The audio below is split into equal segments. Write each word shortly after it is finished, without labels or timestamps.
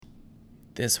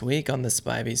This week on the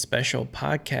Spivey Special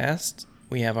Podcast,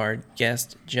 we have our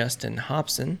guest Justin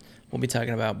Hobson. We'll be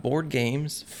talking about board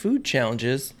games, food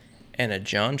challenges, and a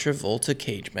John Travolta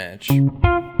cage match.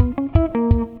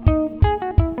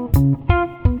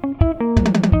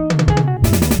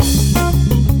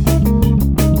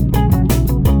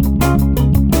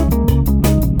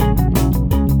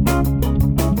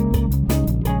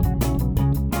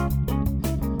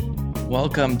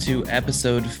 Welcome to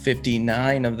episode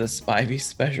 59 of the Spivey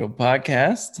Special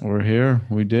Podcast. We're here.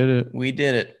 We did it. We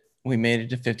did it. We made it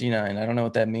to 59. I don't know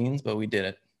what that means, but we did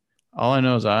it. All I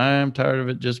know is I am tired of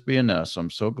it just being us. I'm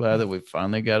so glad that we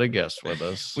finally got a guest with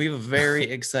us. We have a very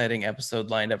exciting episode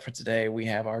lined up for today. We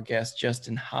have our guest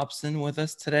Justin Hobson with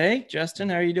us today. Justin,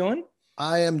 how are you doing?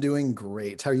 I am doing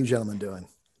great. How are you gentlemen doing?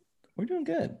 We're doing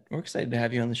good. We're excited to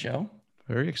have you on the show.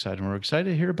 Very excited. We're excited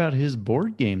to hear about his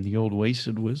board game, the old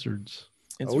Wasted Wizards.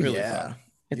 It's really fun.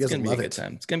 It's going to be a good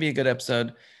time. It's going to be a good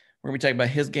episode. We're going to be talking about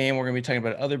his game. We're going to be talking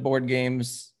about other board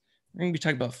games. We're going to be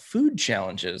talking about food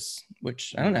challenges,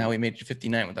 which I don't know how we made it to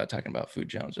 59 without talking about food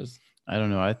challenges. I don't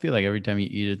know. I feel like every time you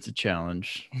eat, it's a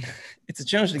challenge. It's a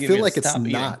challenge to get I feel me like to it's stop not.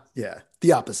 eating. Yeah.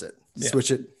 The opposite. Yeah.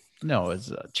 Switch it. No, it's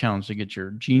a challenge to get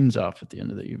your jeans off at the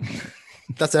end of the evening.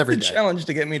 That's every It's a day. challenge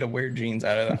to get me to wear jeans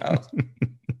out of the house.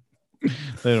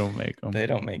 They don't make them. They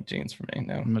don't make jeans for me,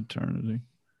 no. Maternity.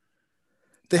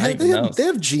 They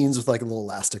have jeans with like a little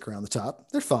elastic around the top.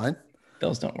 They're fine.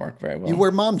 Those don't work very well. You wear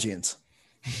mom jeans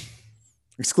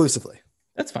exclusively.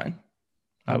 That's fine.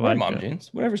 I wear like mom it. jeans.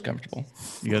 Whatever's comfortable.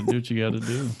 You got to do what you got to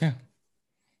do. Yeah.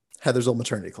 Heather's old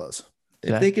maternity clothes.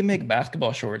 If they can make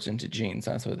basketball shorts into jeans,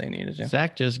 that's what they need to do.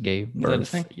 Zach just gave that a birth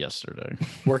thing? yesterday.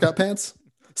 Workout pants?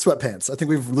 Sweatpants. I think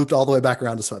we've looped all the way back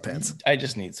around to sweatpants. I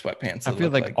just need sweatpants. I that feel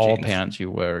look like all jeans. pants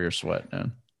you wear, you're sweating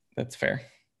in. That's fair.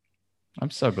 I'm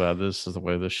so glad this is the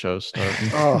way this show's starting.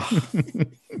 Oh,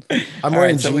 I'm All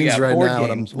wearing right, so we jeans got right board now,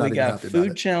 and I'm games. not We even got happy about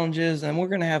food it. challenges, and we're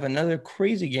going to have another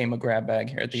crazy game of grab bag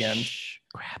here at the end.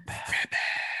 Grab bag.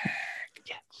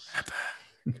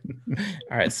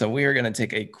 All right, so we are going to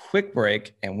take a quick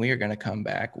break, and we are going to come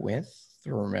back with,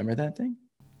 remember that thing?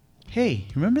 Hey,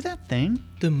 remember that thing?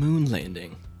 The moon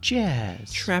landing.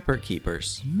 Jazz. Trapper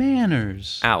Keepers.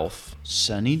 Manners. Alf.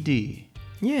 Sunny D.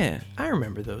 Yeah, I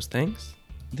remember those things.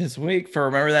 This week, for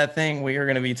Remember That Thing, we are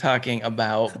going to be talking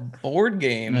about board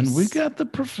games. And we got the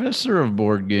professor of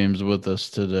board games with us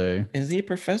today. Is he a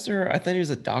professor? I thought he was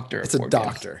a doctor. It's a board games.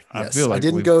 doctor. I Yes. feel like I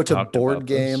didn't we've go to talked board about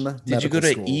this. game. Did you go medical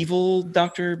to school. Evil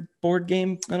Doctor Board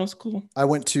Game Middle School? I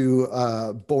went to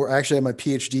actually I have my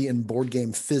PhD in board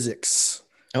game physics.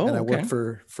 Oh, and I okay.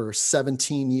 worked for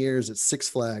 17 years at Six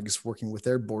Flags working with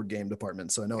their board game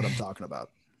department. So I know what I'm talking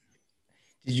about.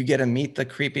 Did you get to meet the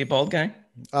creepy bald guy?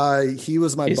 He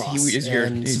was my Is boss. he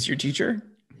and is your teacher?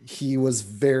 he was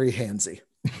very handsy.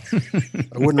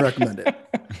 I wouldn't recommend it.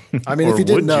 I mean, Or if you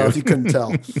didn't would know, you? if you couldn't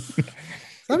tell.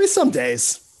 I mean, some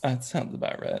days. That sounds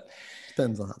about right.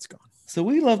 Depends on how it's going. So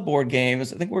we love board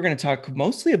games. I think we're going to talk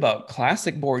mostly about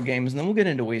classic board games, and then we'll get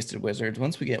into Wasted Wizards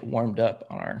once we get warmed up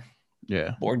on our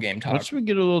Yeah. board game talk. Once we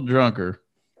get a little drunker.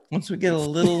 Once we get a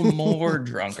little more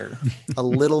drunker. A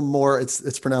little more,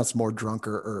 it's pronounced more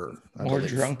drunker. More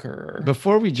drunker.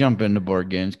 Before we jump into board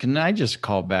games, can I just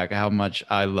call back how much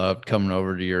I loved coming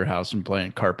over to your house and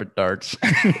playing carpet darts?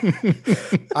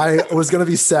 I was going to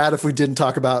be sad if we didn't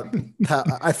talk about how,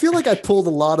 I feel like I pulled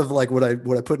a lot of like what I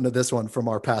put into this one from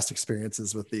our past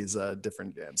experiences with these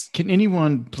different games. Can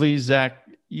anyone please, Zach,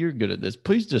 you're good at this.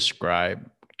 Please describe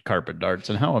carpet darts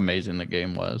and how amazing the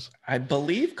game was. I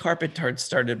believe carpet darts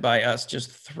started by us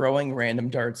just throwing random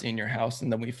darts in your house,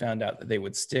 and then we found out that they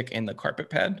would stick in the carpet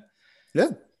pad. Yeah.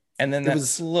 And then that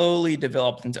slowly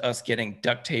developed into us getting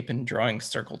duct tape and drawing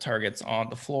circle targets on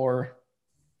the floor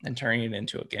and turning it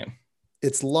into a game.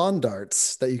 It's lawn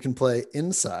darts that you can play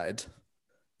inside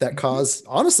that cause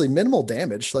honestly minimal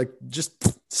damage. Like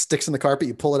just sticks in the carpet,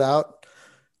 you pull it out.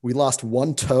 We lost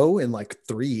one toe in like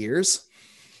 3 years.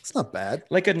 It's not bad.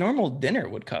 Like a normal dinner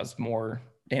would cause more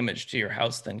damage to your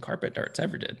house than carpet darts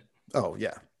ever did. Oh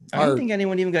yeah. I don't think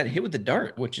anyone even got hit with the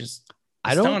dart, which is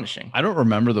astonishing. I don't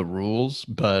remember the rules,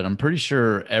 but I'm pretty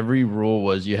sure every rule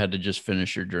was you had to just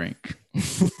finish your drink.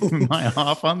 Am I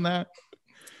off on that?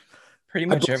 Pretty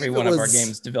much believe every it one of our was-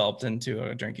 games developed into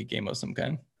a drinking game of some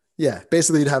kind. Yeah.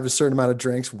 Basically you'd have a certain amount of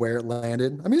drinks where it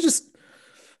landed. I mean,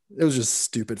 it was just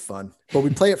stupid fun, but we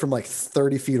play it from like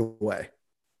 30 feet away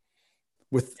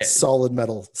with solid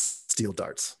metal steel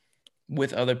darts.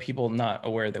 With other people not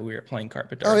aware that we were playing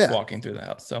carpet darts walking through the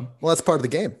house. So Well, that's part of the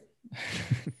game.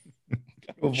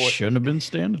 Shouldn't have been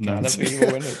standing there. gotta be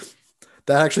winners.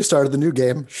 That actually started the new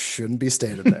game. Shouldn't be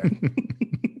standing there.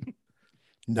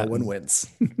 no one wins.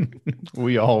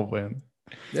 We all win.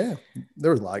 Yeah,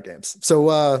 there were a lot of games.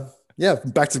 So yeah,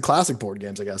 back to classic board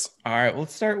games, I guess. All right,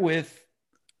 let's start with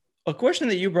a question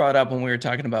that you brought up when we were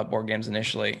talking about board games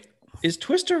initially. Is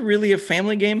Twister really a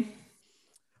family game?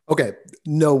 Okay,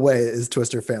 no way is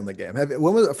Twister a family game.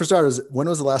 For starters, when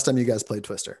was the last time you guys played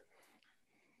Twister?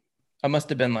 I must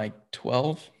have been like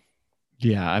 12.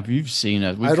 Yeah, if you've seen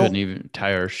it, we couldn't even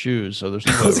tie our shoes, so there's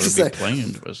no way we'd be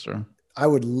playing Twister. I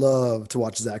would love to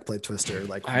watch Zach play Twister.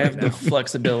 Like I have the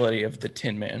flexibility of the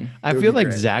Tin Man. I feel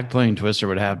like Zach playing Twister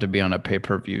would have to be on a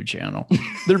pay-per-view channel.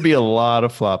 There'd be a lot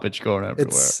of floppage going everywhere.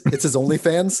 It's his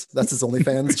OnlyFans. That's his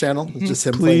OnlyFans channel. It's just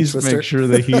him Please playing Twister. make sure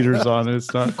the heater's on.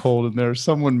 It's not cold in there.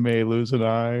 Someone may lose an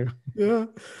eye. Yeah.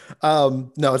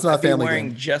 No, it's not a family wearing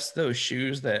game. Just those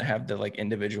shoes that have the like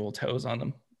individual toes on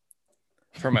them.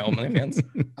 For my OnlyFans.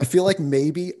 I feel like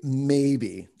maybe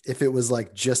if it was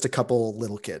like just a couple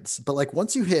little kids, but like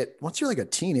once you're like a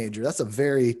teenager, that's a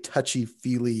very touchy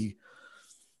feely.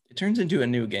 It turns into a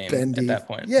new game bendy. At that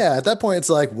point. Yeah. At that point, it's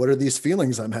like, what are these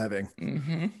feelings I'm having?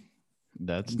 Mm-hmm.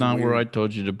 That's not where I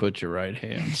told you to put your right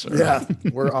hand, sir. Yeah.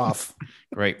 We're off.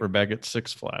 Great. We're back at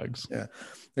Six Flags. Yeah,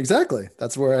 exactly.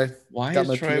 That's where Why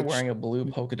is Troy wearing a blue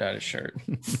polka dotted shirt?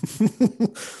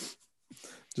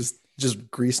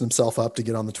 Just greasing himself up to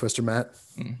get on the Twister mat.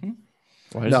 Mm-hmm.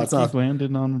 Why does it's not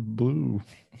landing on blue?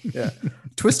 Yeah,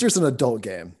 Twister's an adult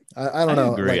game. I don't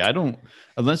know. I agree. I don't,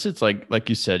 unless it's like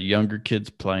you said, younger kids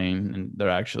playing and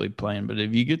they're actually playing. But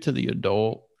if you get to the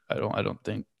adult, I don't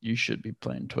think you should be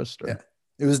playing Twister. Yeah.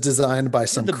 It was designed by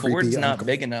some the creepy board's not uncle.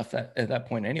 big enough at that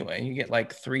point anyway. You get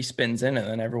like 3 spins in and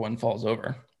then everyone falls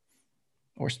over.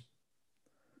 Or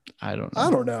I don't know.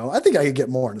 I don't know. I think I could get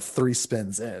more than 3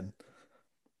 spins in.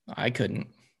 I couldn't.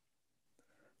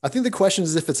 I think the question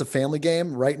is if it's a family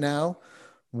game right now,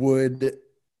 would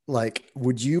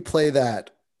you play that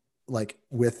like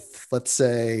with, let's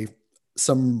say,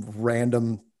 some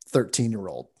random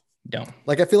 13-year-old? No.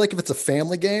 Like, I feel like if it's a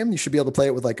family game, you should be able to play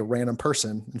it with like a random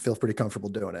person and feel pretty comfortable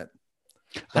doing it.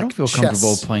 I don't feel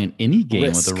comfortable playing any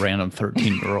game with a random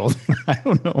 13-year-old. I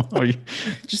don't know how you,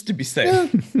 just to be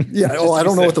safe. Yeah. Oh, I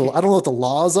don't know what the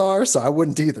laws are, so I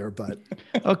wouldn't either. But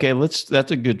okay,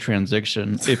 that's a good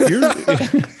transition. If you're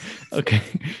okay,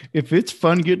 if it's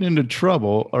fun getting into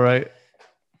trouble, all right.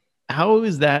 How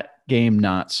is that game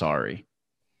not Sorry?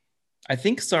 I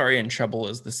think Sorry and Trouble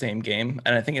is the same game,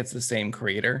 and I think it's the same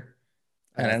creator.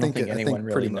 And I don't think anyone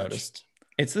really noticed.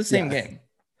 It's the same game.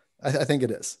 I think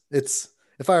it is. It's,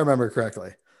 if I remember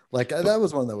correctly, like that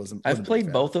was one that was. I've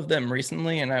played both of them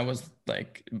recently, and I was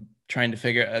like trying to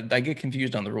figure. I get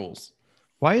confused on the rules.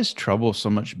 Why is Trouble so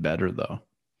much better though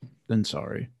than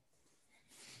Sorry?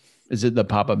 Is it the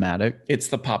Pop-O-Matic? It's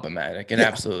the Pop-O-Matic. And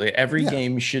absolutely every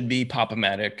game should be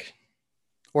Pop-O-Matic,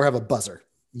 or have a buzzer.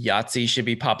 Yahtzee should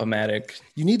be Pop-O-Matic.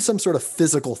 You need some sort of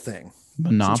physical thing.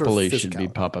 Monopoly should be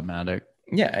Pop-O-Matic.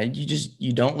 Yeah,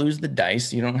 you don't lose the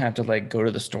dice. You don't have to like go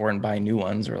to the store and buy new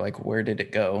ones or like where did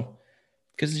it go?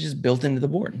 Because it's just built into the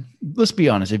board. Let's be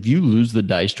honest. If you lose the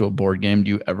dice to a board game, do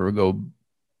you ever go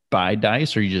buy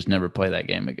dice or you just never play that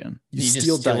game again? You just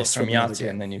steal steal dice it from Yahtzee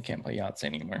and then you can't play Yahtzee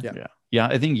anymore. Yeah.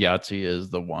 I think Yahtzee is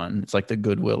the one. It's like the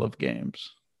Goodwill of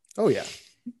games. Oh yeah.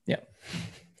 Yeah.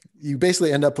 You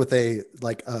basically end up with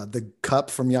the cup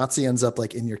from Yahtzee ends up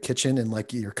like in your kitchen and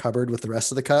like your cupboard with the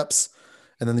rest of the cups.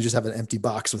 And then they just have an empty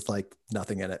box with like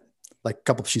nothing in it, like a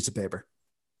couple of sheets of paper.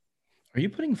 Are you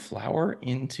putting flour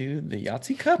into the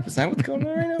Yahtzee cup? Is that what's going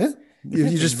on right now? Yeah.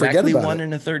 You just forget about 1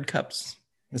 it. 1/3 cups.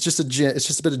 It's just a gin. It's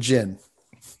just a bit of gin.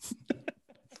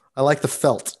 I like the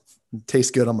felt. It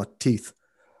tastes good on my teeth.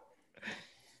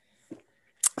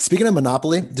 Speaking of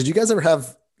Monopoly, did you guys ever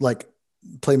have like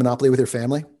play Monopoly with your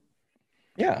family?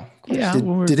 Yeah. Yeah.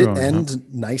 Did it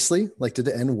end nicely? Like, did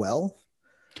it end well?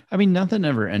 I mean, nothing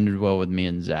ever ended well with me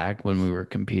and Zach when we were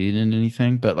competing in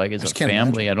anything, but like as a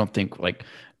family, I don't think like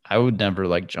I would never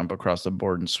like jump across the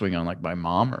board and swing on like my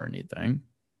mom or anything.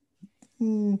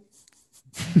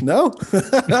 No.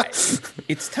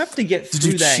 It's tough to get Did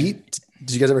through you that. cheat?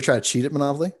 Did you guys ever try to cheat at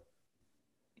Monopoly?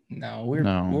 No,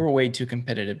 we're way too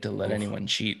competitive to let anyone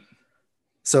cheat.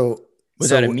 So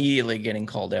without immediately getting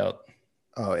called out.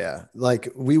 Oh yeah. Like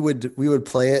we would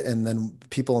play it and then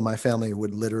people in my family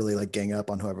would literally like gang up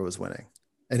on whoever was winning.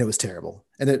 And it was terrible.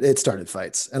 And it started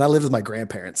fights. And I lived with my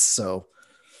grandparents, so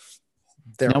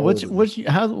now,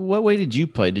 what way did you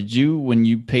play? Did you, when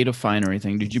you paid a fine or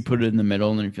anything, did you put it in the middle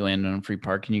and then if you landed on free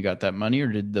parking, you got that money, or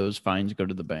did those fines go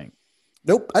to the bank?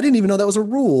 Nope. I didn't even know that was a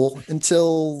rule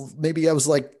until maybe I was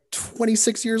like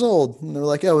 26 years old. And they were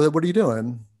like, "Oh, what are you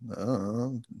doing?"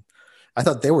 I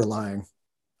thought they were lying.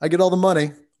 I get all the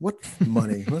money. What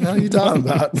money? What the hell are you talking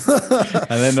about?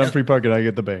 And then on free parking, I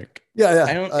get the bank. Yeah.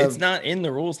 I don't. It's not in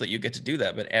the rules that you get to do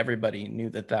that, but everybody knew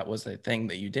that was a thing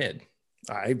that you did.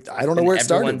 I don't know where it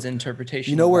started. Everyone's interpretation.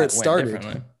 You know where it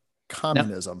started?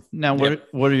 Communism. Now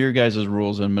what are your guys'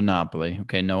 rules in Monopoly?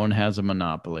 Okay, no one has a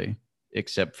Monopoly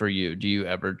except for you. Do you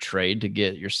ever trade to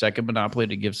get your second Monopoly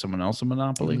to give someone else a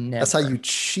Monopoly? Never. That's how you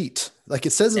cheat. Like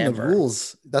it says in the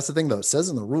rules. That's the thing though. It says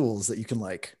in the rules that you can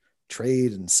like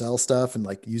trade and sell stuff and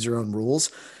like use your own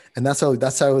rules. And that's how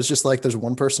it's just like there's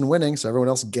one person winning, so everyone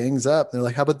else gangs up. They're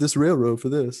like, how about this railroad for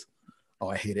this? Oh,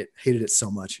 I hate it. Hated it so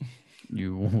much.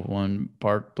 You won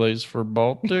Park Place for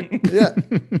Baltic? Yeah.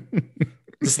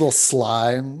 This little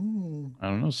sly. I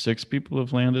don't know. 6 people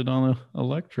have landed on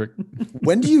electric.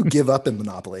 When do you give up in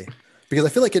Monopoly? Because I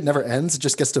feel like it never ends. It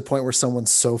just gets to a point where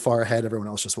someone's so far ahead, everyone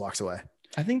else just walks away.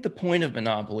 I think the point of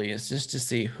Monopoly is just to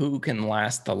see who can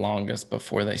last the longest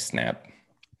before they snap.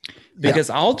 Because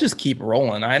I'll just keep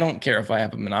rolling. I don't care if I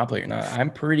have a Monopoly or not. I'm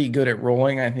pretty good at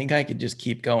rolling. I think I could just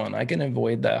keep going. I can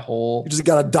avoid that whole. You just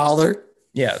got $1.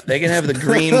 Yeah, they can have the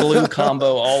green-blue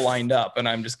combo all lined up, and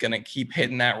I'm just going to keep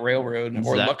hitting that railroad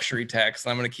or luxury tax,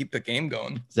 and I'm going to keep the game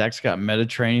going. Zach's got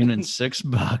Mediterranean and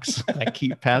 $6. I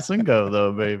keep pass and go,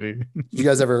 though, baby. Did you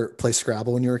guys ever play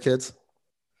Scrabble when you were kids?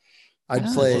 I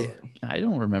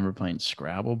don't remember playing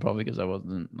Scrabble, probably because I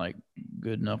wasn't like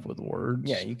good enough with words.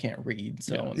 Yeah, you can't read.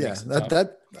 So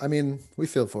I mean, we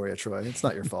feel for you, Troy. It's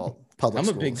not your fault. I'm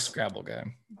a big Scrabble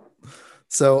guy.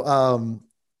 So,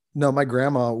 no, my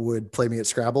grandma would play me at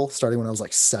Scrabble starting when I was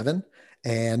like 7,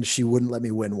 and she wouldn't let me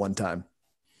win one time.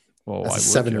 Well,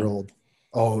 as a 7-year-old.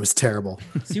 Oh, it was terrible.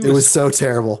 It was so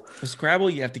terrible. With Scrabble,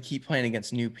 you have to keep playing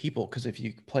against new people because if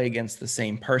you play against the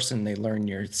same person, they learn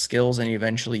your skills and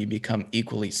eventually you become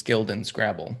equally skilled in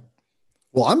Scrabble.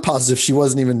 Well, I'm positive she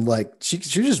wasn't even like, she was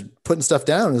just putting stuff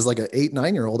down as like an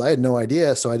 8-9-year-old. I had no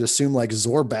idea. So I'd assume like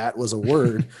Zorbat was a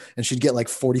word and she'd get like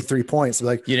 43 points.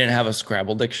 Like, you didn't have a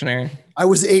Scrabble dictionary? I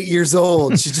was 8 years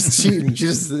old. She's just cheating.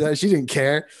 She didn't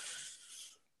care.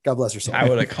 God bless her soul. I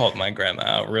would have called my grandma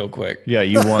out real quick. Yeah,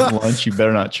 you want lunch? You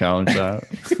better not challenge that.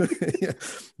 Yeah.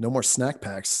 No more snack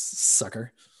packs,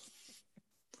 sucker.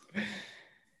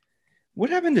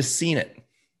 What happened to Seen It?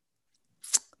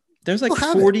 There's like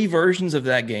 40 versions of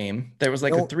that game. There was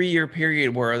like a 3-year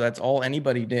period where that's all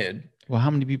anybody did. Well,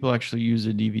 how many people actually use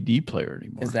a DVD player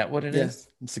anymore? Is that what it is?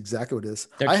 That's exactly what it is.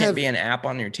 There can't be an app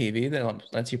on your TV that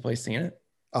lets you play Seen It?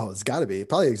 Oh, it's got to be. It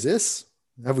probably exists.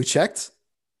 Have we checked?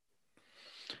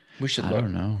 We should look. I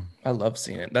don't know. I love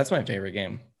Seen It. That's my favorite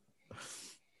game.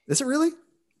 Is it really?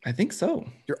 I think so.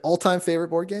 Your all-time favorite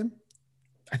board game?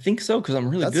 I think so because I'm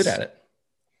really good at it.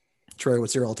 Troy,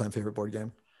 what's your all-time favorite board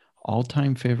game?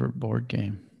 All-time favorite board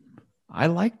game. I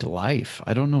liked Life.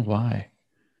 I don't know why.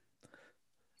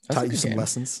 Taught you some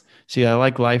lessons. See, I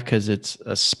like Life because it's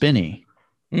a spinny.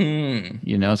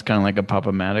 You know, it's kind of like a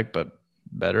Pop-O-Matic, but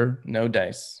better. No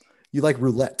dice. You like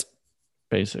roulette.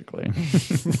 Basically.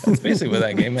 That's basically what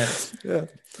that game is. Yeah.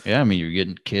 Yeah, I mean, you're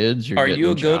getting kids. Are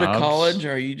you a go to college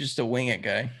or are you just a wing it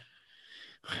guy?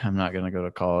 I'm not going to go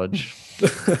to college.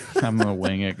 I'm a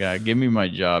wing it guy. Give me my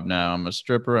job now. I'm a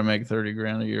stripper. I make 30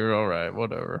 grand a year. All right,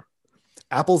 whatever.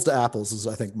 Apples to Apples is,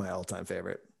 I think, my all-time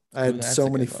favorite. I had so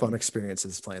many fun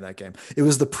experiences playing that game. It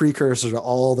was the precursor to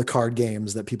all the card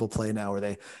games that people play now where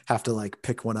they have to like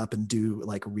pick one up and do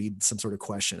like read some sort of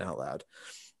question out loud.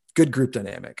 Good group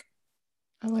dynamic.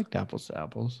 I liked Apples to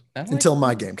Apples. Until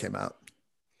my game came out.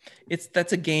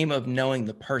 That's a game of knowing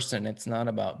the person. It's not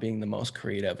about being the most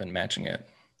creative and matching it.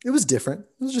 It was different.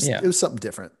 It was just it was something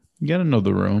different. You got to know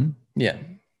the room. Yeah.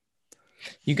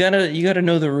 You gotta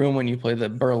know the room when you play the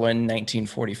Berlin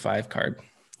 1945 card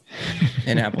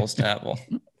in Apples to Apple.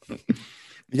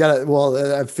 You gotta.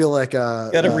 Well, I feel like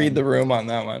gotta read the room on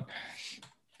that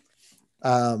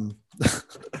one.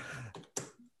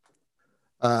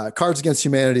 Cards Against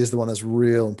Humanity is the one that's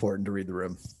real important to read the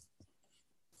room.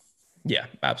 Yeah,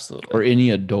 absolutely. Or any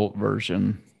adult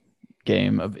version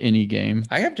game of any game.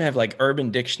 I have to have like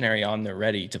Urban Dictionary on there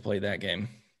ready to play that game,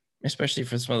 especially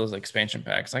for some of those expansion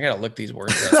packs. I got to look these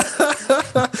words up.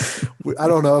 I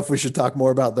don't know if we should talk more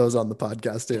about those on the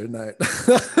podcast here tonight.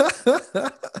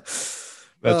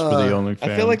 That's for the only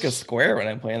fans. I feel like a square when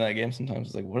I'm playing that game sometimes.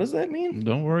 It's like, what does that mean?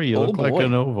 Don't worry. You look like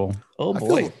an oval. Oh,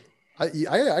 boy. I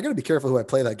got to be careful who I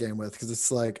play that game with because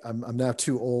it's like I'm now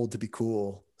too old to be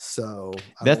cool. So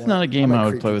that's not a game I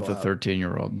would play with a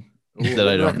 13-year-old that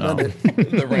I don't know.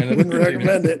 Wouldn't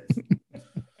recommend it.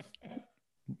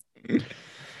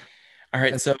 All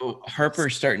right, so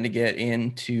Harper's starting to get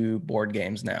into board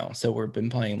games now. So we've been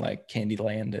playing like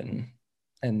Candyland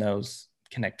and those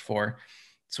Connect 4.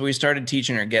 So we started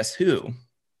teaching her Guess Who.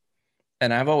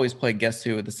 And I've always played Guess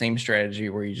Who with the same strategy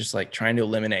where you just like trying to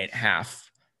eliminate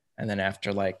half. And then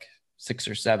after like 6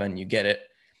 or 7, you get it.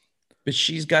 But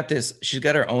she's got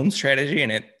her own strategy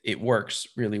and it works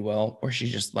really well. Where she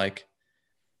just like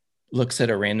looks at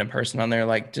a random person on there.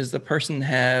 Like, does the person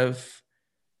have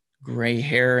gray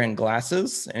hair and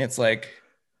glasses? And it's like,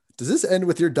 does this end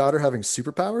with your daughter having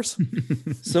superpowers?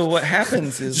 So what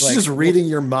happens is she's just reading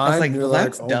your mind. I was like, well,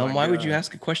 that's dumb. Why would you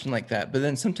ask a question like that? But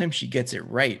then sometimes she gets it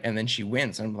right and then she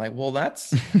wins. And I'm like, well,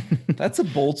 that's a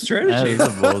bold strategy. That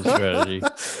is a bold strategy.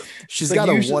 She's got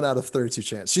a 1 out of 32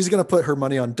 chance. She's going to put her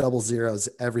money on double zeros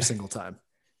every single time.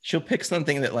 She'll pick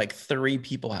something that like 3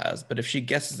 people has. But if she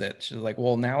guesses it, she's like,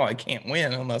 well, now I can't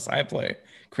win unless I play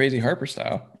Crazy Harper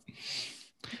style.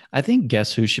 I think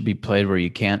Guess Who should be played where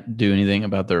you can't do anything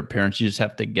about their appearance. You just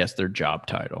have to guess their job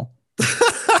title.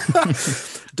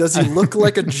 Does he look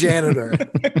like a janitor?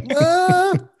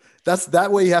 That's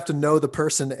that way you have to know the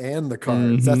person and the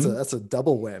cards. Mm-hmm. That's a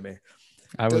double whammy.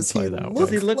 I would play that.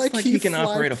 Does he look like he can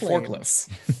operate a forklift?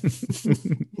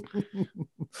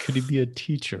 Could he be a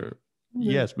teacher?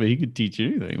 Yes, but he could teach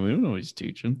anything. We don't know what he's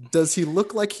teaching. Does he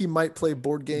look like he might play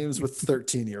board games with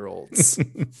 13-year-olds?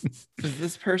 Does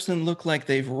this person look like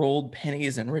they've rolled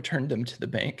pennies and returned them to the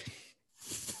bank?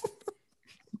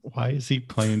 Why is he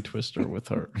playing Twister with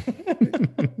her?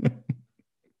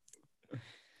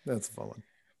 That's a fun one.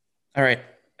 All right.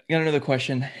 I got another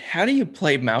question. How do you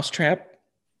play Mousetrap?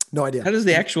 No idea. How does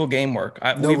the actual game work?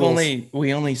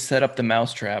 We only set up the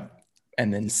Mousetrap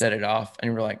and then set it off,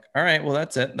 and we're like, all right, well,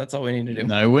 that's it. That's all we need to do.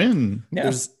 And I win. Yeah.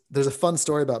 There's a fun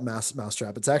story about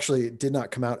Mousetrap. It did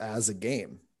not come out as a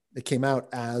game. It came out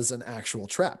as an actual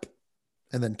trap.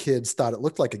 And then kids thought it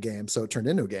looked like a game, so it turned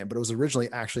into a game, but it was originally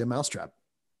actually a mousetrap.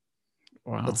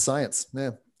 Wow. That's science.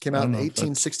 Yeah. Came out in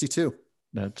 1862.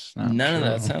 That's not none true.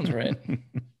 of that sounds right.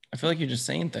 I feel like you're just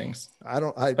saying things. I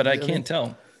can't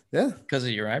tell. Yeah. Because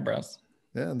of your eyebrows.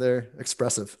 Yeah, they're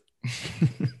expressive.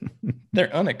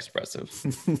 They're unexpressive.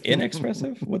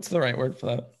 Inexpressive? What's the right word for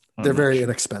that? They're very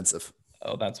inexpensive.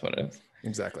 Oh, that's what it is.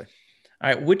 Exactly. All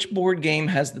right. Which board game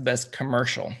has the best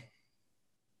commercial?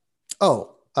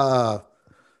 Oh,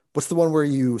 what's the one where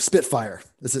you Spitfire?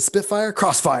 Is it Spitfire?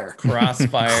 Crossfire.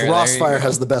 Crossfire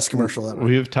has the best commercial ever.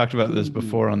 We've talked about this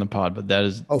before on the pod, but that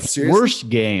is seriously? Worst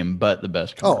game, but the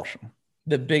best commercial.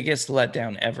 The biggest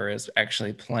letdown ever is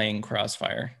actually playing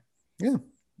Crossfire. Yeah.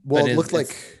 Well, it looked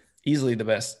like easily the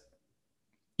best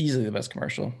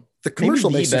commercial. The commercial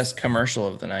makes the best commercial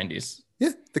of the 90s. Yeah.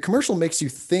 The commercial makes you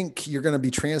think you're going to be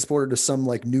transported to some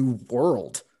like new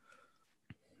world.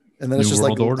 And then it's just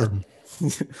like order.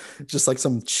 Just like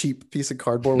some cheap piece of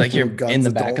cardboard. Like you're in the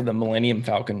back of the Millennium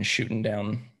Falcon shooting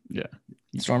down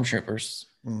stormtroopers.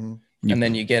 Mm-hmm. And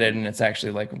then you get it and it's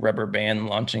actually like rubber band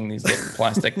launching these little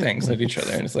plastic things at each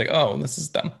other. And it's like, oh, this is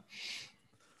dumb.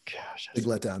 Gosh. Big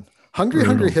letdown.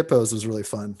 Hungry Hippos was really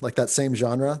fun. Like that same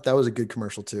genre. That was a good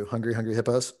commercial too. Hungry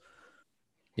Hippos.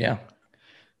 Yeah.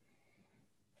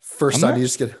 Time you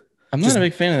just get. I'm not a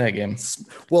big fan of that game.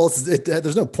 Well,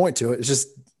 there's no point to it. It's just,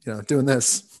 doing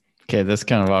this. Okay, that's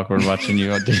kind of awkward watching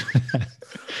you do.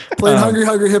 Playing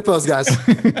Hungry Hippos, guys.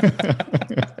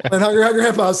 Playing Hungry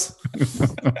Hippos.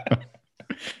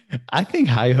 I think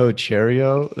Hi-Ho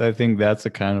Cherry-O. I think that's a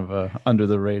kind of a under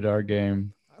the radar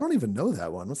game. I don't even know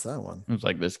that one. What's that one? It was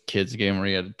like this kids game where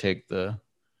you had to take the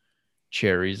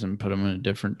cherries and put them in a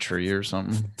different tree or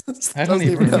something. I don't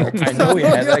even know. I know we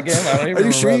had that game. I don't even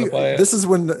remember how to play it. This is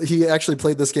when he actually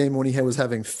played this game when he was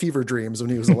having fever dreams when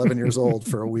he was 11 years old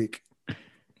for a week. Do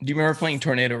you remember playing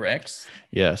Tornado Rex?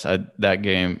 Yes, that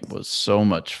game was so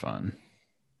much fun.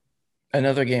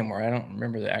 Another game where I don't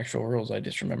remember the actual rules. I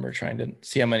just remember trying to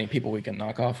see how many people we can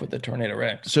knock off with the Tornado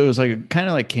Rex. So it was like kind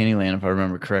of like Candyland, if I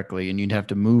remember correctly, and you'd have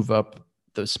to move up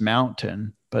this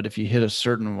mountain. But if you hit a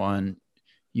certain one,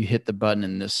 you hit the button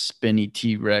and this spinny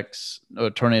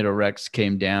Tornado Rex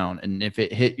came down. And if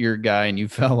it hit your guy and you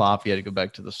fell off, you had to go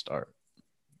back to the start.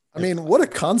 I mean, what a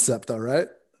concept though, right?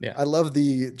 Yeah. I love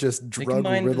the just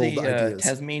drug-riddled ideas.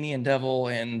 Tasmanian Devil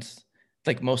and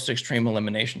like most extreme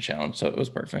elimination challenge. So it was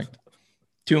perfect.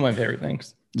 Two of my favorite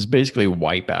things. It's basically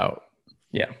Wipeout.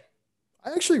 Yeah.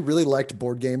 I actually really liked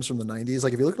board games from the 90s.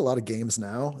 Like if you look at a lot of games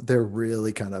now, they're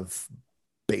really kind of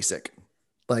basic.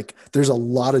 Like there's a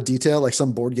lot of detail. Like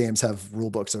some board games have rule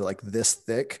books that are like this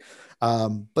thick.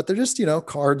 But they're just,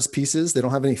 cards, pieces. They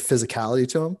don't have any physicality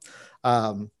to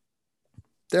them.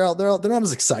 They're not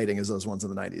as exciting as those ones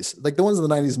in the 90s. Like the ones in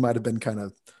the 90s might have been kind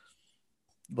of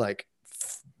like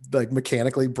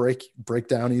mechanically break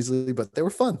down easily, but they were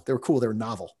fun. They were cool. They were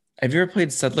novel. Have you ever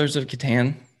played Settlers of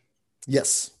Catan?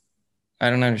 Yes. I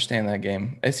don't understand that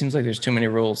game. It seems like there's too many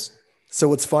rules. So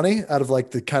what's funny out of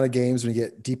like the kind of games when you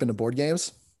get deep into board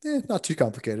games, not too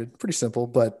complicated, pretty simple,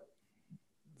 but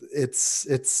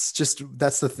it's just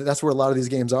that's where a lot of these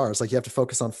games are. It's like you have to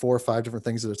focus on 4 or 5 different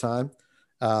things at a time,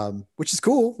 which is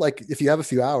cool. Like if you have a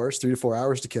few hours, 3 to 4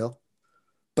 hours to kill,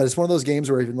 but it's one of those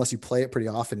games where unless you play it pretty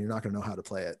often, you're not going to know how to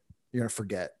play it. You're going to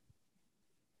forget.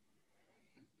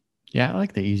 Yeah, I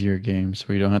like the easier games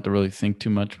where you don't have to really think too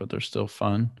much, but they're still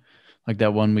fun. Like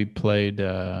that one we played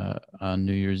on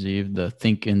New Year's Eve, the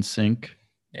Think in Sync.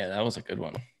 Yeah, that was a good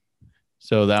one.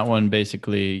 So that one,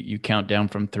 basically you count down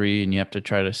from 3 and you have to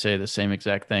try to say the same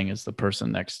exact thing as the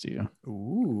person next to you.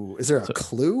 Ooh, is there a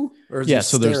clue? Or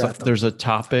so there's a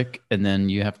topic and then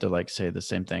you have to like say the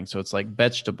same thing. So it's like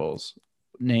vegetables.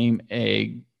 Name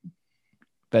a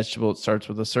vegetable that starts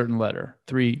with a certain letter.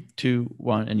 3, 2,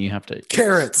 1, and you have to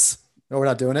carrots. No, we're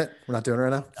not doing it. We're not doing it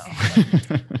right now.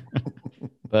 No.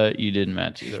 But you didn't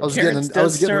match either. I was getting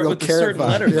a real with a certain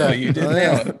letter, yeah. though. You did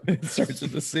nail it. It starts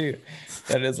with a C.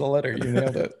 That is a letter. You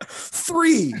nailed it.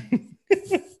 3.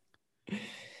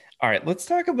 All right, let's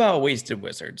talk about Wasted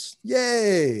Wizards.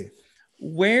 Yay.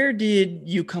 Where did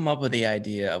you come up with the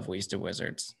idea of Wasted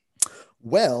Wizards?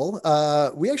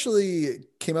 Well, we actually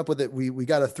came up with it. We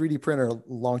got a 3D printer a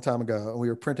long time ago, and we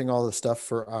were printing all the stuff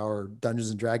for our Dungeons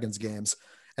and Dragons games.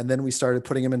 And then we started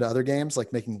putting them into other games,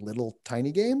 like making little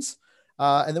tiny games.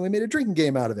 And then we made a drinking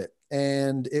game out of it.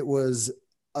 And it was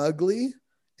ugly.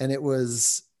 And it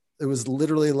was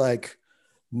literally like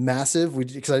massive.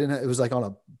 It was like on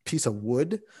a piece of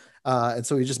wood. And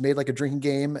so we just made like a drinking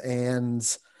game, and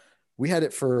we had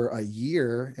it for a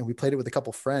year, and we played it with a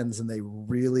couple friends, and they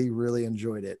really, really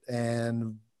enjoyed it.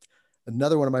 And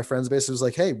another one of my friends basically was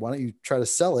like, hey, why don't you try to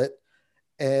sell it?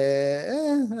 I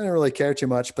didn't really care too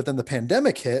much, but then the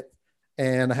pandemic hit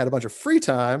and I had a bunch of free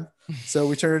time. So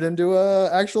we turned it into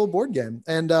a actual board game,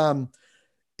 and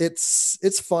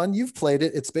it's fun. You've played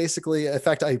it. It's basically, in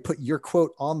fact, I put your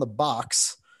quote on the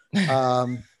box.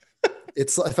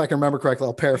 It's, if I can remember correctly,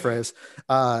 I'll paraphrase.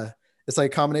 It's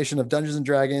like a combination of Dungeons and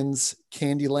Dragons,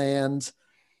 Candyland,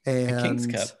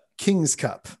 and King's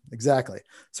Cup. Exactly.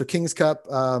 So King's Cup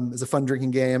is a fun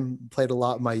drinking game. Played a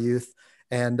lot in my youth.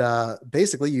 And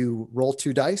basically you roll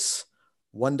 2 dice.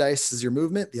 1 dice is your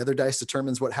movement. The other dice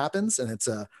determines what happens. And it's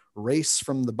a race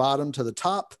from the bottom to the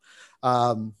top.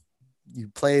 You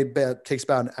play, it takes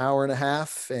about an hour and a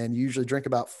half, and you usually drink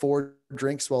about 4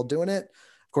 drinks while doing it.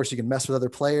 Of course, you can mess with other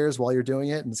players while you're doing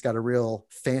it. And it's got a real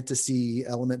fantasy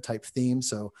element type theme.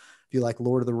 So if you like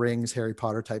Lord of the Rings, Harry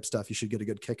Potter type stuff, you should get a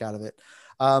good kick out of it.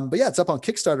 But yeah, it's up on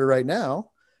Kickstarter right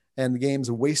now. And the game's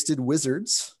Wasted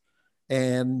Wizards.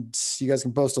 And you guys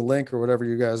can post a link or whatever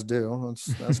you guys do.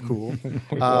 That's cool. We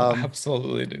will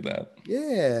absolutely do that.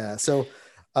 Yeah. So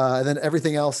and then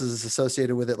everything else is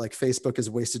associated with it. Like Facebook is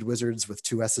Wasted Wizards with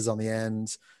 2 S's on the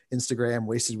end. Instagram,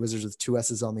 Wasted Wizards with 2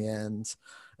 S's on the end,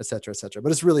 et cetera, et cetera.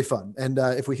 But it's really fun. And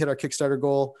if we hit our Kickstarter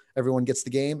goal, everyone gets the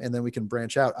game, and then we can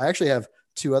branch out. I actually have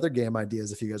 2 other game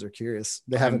ideas if you guys are curious.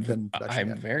 They haven't been.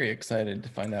 I'm very excited to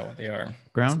find out what they are.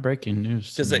 Groundbreaking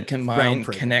news. Does it combine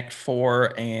Connect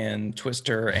 4 and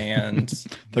Twister and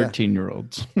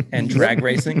 13-year-olds and drag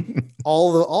racing?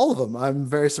 All of them. I'm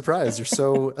very surprised. You're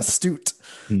so astute.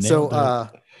 So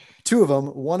 2 of them.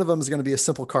 One of them is going to be a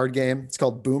simple card game. It's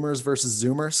called Boomers versus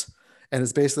Zoomers. And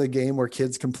it's basically a game where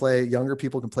younger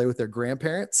people can play with their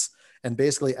grandparents, and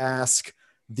basically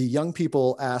the young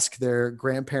people ask their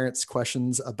grandparents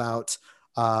questions about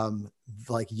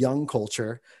like young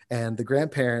culture, and the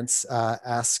grandparents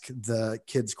ask the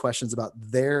kids questions about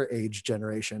their age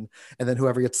generation. And then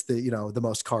whoever gets the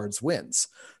most cards wins.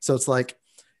 So it's like,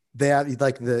 they have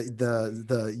like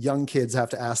the young kids have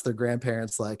to ask their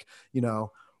grandparents, like,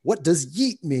 what does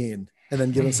yeet mean? And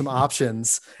then give them some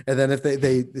options. And then if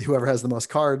they whoever has the most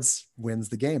cards wins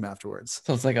the game afterwards.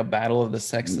 So it's like a battle of the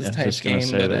sexes type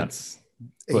game, but it's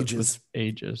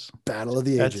ages. Battle of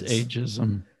the ages. That's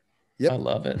ageism. Yep. I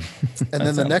love it. And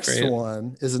then the next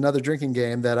one is another drinking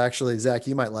game that actually, Zach,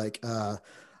 you might like.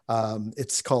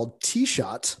 It's called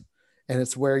T-Shot, and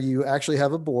it's where you actually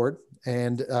have a board,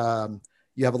 and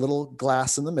you have a little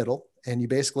glass in the middle, and you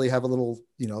basically have a little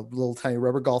tiny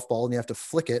rubber golf ball, and you have to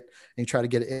flick it, and you try to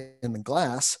get it in the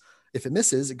glass. If it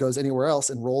misses, it goes anywhere else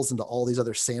and rolls into all these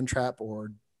other sand trap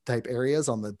or type areas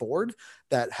on the board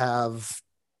that have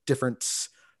different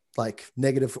like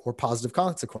negative or positive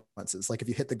consequences. Like if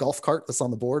you hit the golf cart that's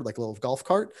on the board, like a little golf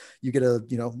cart, you get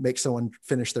to, make someone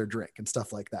finish their drink and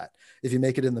stuff like that. If you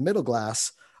make it in the middle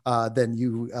glass, then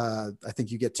I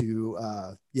think you get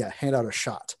to, hand out a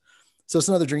shot. So it's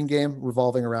another drinking game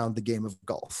revolving around the game of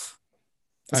golf.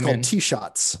 It's called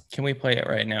T-Shots. Can we play it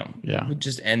right now? Yeah. We'll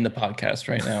just end the podcast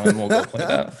right now and we'll go play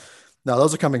that. No,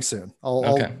 those are coming soon. I'll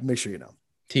Okay. make sure you know.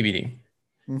 TBD.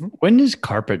 When is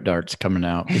carpet darts coming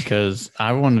out? Because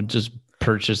I want to just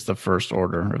purchase the first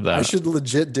order of that. I should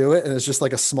legit do it, and it's just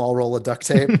like a small roll of duct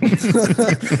tape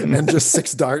and just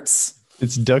 6 darts.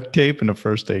 It's duct tape and a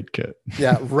first aid kit.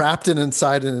 Yeah, wrapped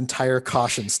inside an entire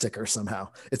caution sticker somehow.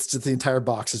 It's just the entire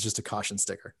box is just a caution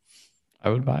sticker. I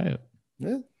would buy it.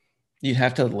 Yeah. You'd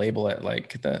have to label it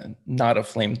like not a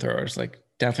flamethrower. It's like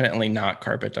definitely not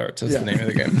carpet darts is the name of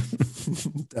the game.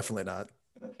 Definitely not.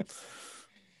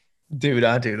 Dude,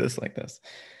 I do this like this.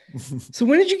 So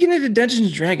when did you get into Dungeons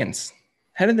and Dragons?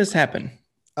 How did this happen?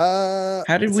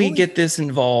 How did we get this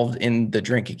involved in the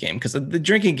drinking game? Because the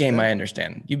drinking game, I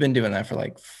understand. You've been doing that for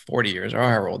like 40 years, or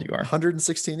however old you are.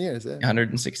 116 years. Yeah.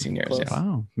 116 years. Yeah.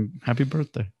 Wow. Happy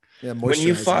birthday. Yeah, when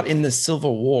you fought in the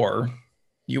Civil War,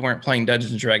 you weren't playing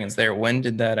Dungeons and Dragons there. When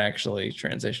did that actually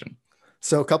transition?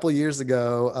 So a couple of years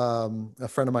ago, a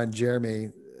friend of mine, Jeremy,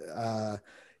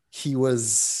 he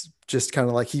was just kind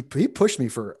of like, he pushed me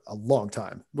for a long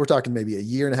time. We're talking maybe a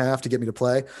year and a half to get me to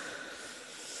play.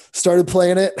 Started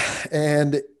playing it,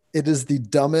 and it is the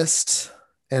dumbest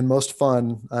and most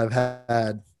fun I've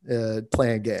had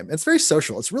playing a game. It's very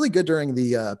social. It's really good during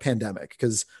the pandemic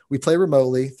because we play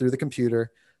remotely through the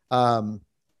computer. You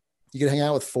get to hang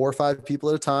out with 4 or 5 people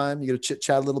at a time. You get to chit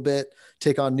chat a little bit,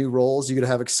 take on new roles. You get to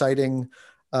have exciting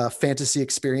fantasy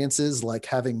experiences like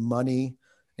having money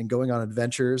and going on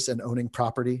adventures and owning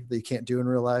property that you can't do in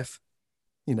real life.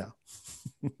 You know.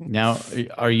 Now,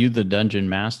 are you the dungeon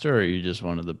master or are you just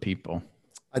one of the people?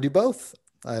 I do both.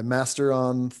 I master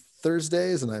on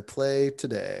Thursdays and I play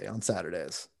today on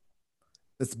Saturdays.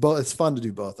 It's fun to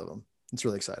do both of them. It's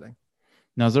really exciting.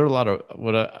 Now, is there a lot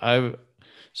of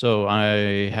so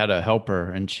I had a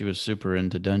helper and she was super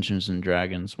into Dungeons and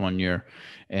Dragons one year.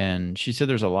 And she said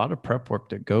there's a lot of prep work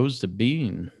that goes to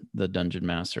being the dungeon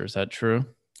master. Is that true?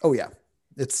 Oh yeah.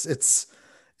 It's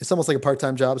almost like a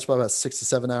part-time job. It's probably about 6 to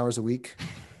 7 hours a week.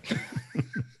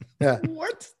 Yeah.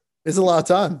 What? It's a lot of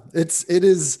time. It's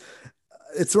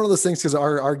one of those things because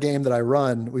our game that I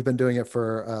run, we've been doing it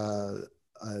for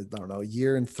I don't know, a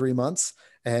year and 3 months.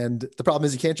 And the problem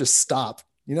is you can't just stop.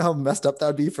 You know how messed up that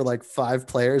would be for like 5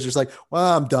 players? Just like,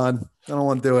 well, I'm done. I don't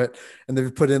want to do it. And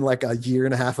they've put in like a year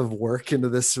and a half of work into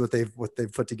this, what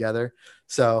they've put together.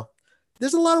 So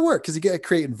there's a lot of work because you get to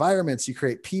create environments, you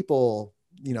create people,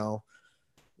 you know,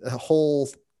 a whole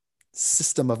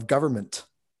system of government.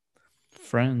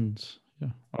 Friends. Yeah.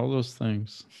 All those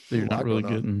things that you're not really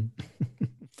getting.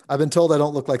 I've been told I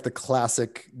don't look like the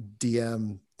classic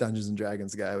DM Dungeons and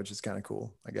Dragons guy, which is kind of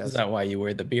cool, I guess. Is that why you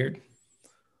wear the beard?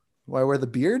 Why I wear the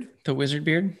beard? The wizard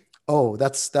beard? Oh,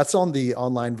 that's on the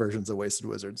online versions of Wasted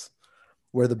Wizards.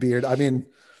 Wear the beard. I mean,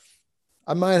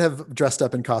 I might have dressed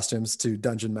up in costumes to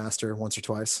Dungeon Master once or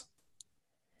twice.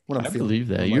 I believe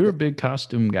that. You're a big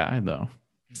costume guy, though.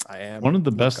 I am. One of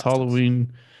the best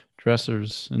Halloween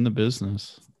dressers in the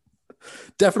business.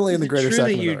 Definitely in the greater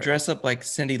Sacramento area. You area. Dress up like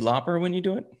Cyndi Lauper when you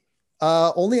do it?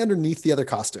 Only underneath the other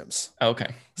costumes.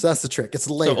 Okay. So that's the trick. It's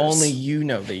layers. So only you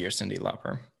know that you're Cyndi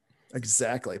Lauper.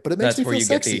 Exactly. But it makes me feel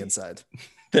sexy inside.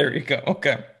 There you go.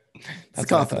 Okay. That's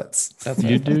confidence. That's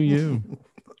you do you.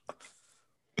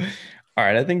 All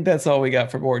right. I think that's all we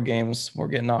got for board games. We're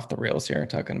getting off the rails here,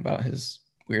 talking about his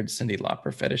weird Cyndi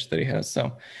Lauper fetish that he has.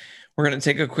 So we're going to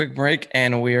take a quick break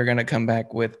and we are going to come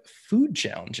back with food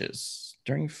challenges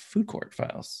during Food Court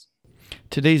Files.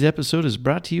 Today's episode is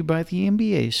brought to you by the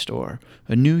NBA Store.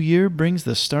 A new year brings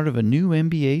the start of a new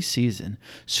NBA season.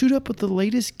 Suit up with the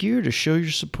latest gear to show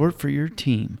your support for your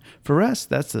team. For us,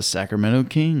 that's the Sacramento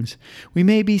Kings. We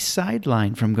may be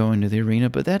sidelined from going to the arena,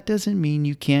 but that doesn't mean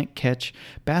you can't catch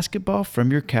basketball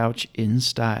from your couch in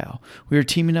style. We are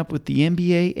teaming up with the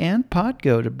NBA and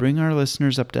Podgo to bring our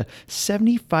listeners up to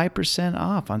 75%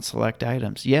 off on select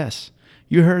items. Yes,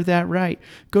 you heard that right.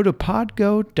 Go to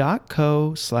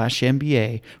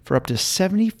podgo.co/NBA for up to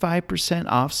 75%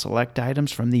 off select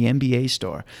items from the NBA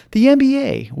Store. The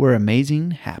NBA, where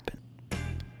amazing happens.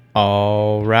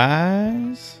 All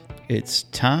rise. It's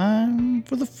time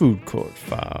for the Food Court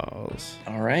Files.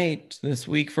 All right. This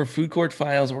week for Food Court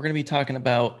Files, we're going to be talking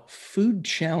about food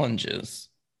challenges,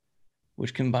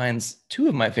 which combines 2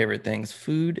 of my favorite things,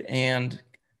 food and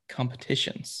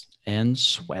competitions. And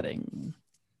sweating.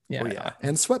 Yeah. Oh, yeah.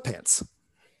 And sweatpants.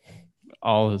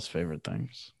 All his favorite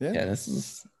things. Yeah, this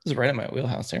is right in my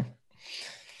wheelhouse here.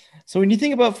 So when you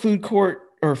think about food court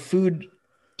or food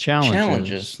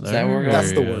challenges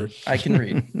that's the word. I can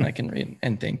read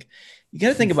and think. You got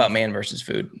to think about Man versus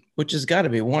Food, which has got to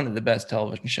be one of the best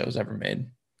television shows ever made.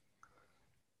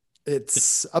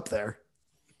 It's up there.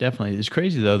 Definitely. It's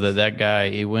crazy, though, that guy,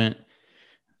 he went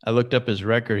I looked up his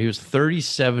record. He was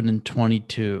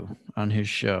 37-22 on his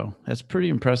show. That's pretty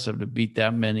impressive to beat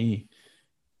that many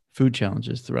food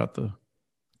challenges throughout the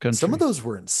country. Some of those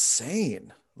were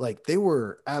insane. Like they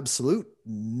were absolute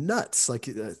nuts. Like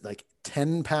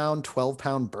 10-pound,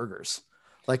 12-pound burgers.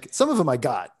 Like some of them I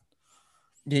got.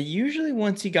 Yeah, usually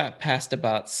once he got past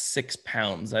about 6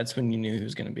 pounds, that's when you knew he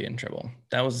was going to be in trouble.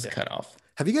 That was his cutoff.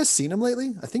 Have you guys seen him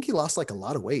lately? I think he lost like a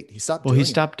lot of weight. He stopped. Well, he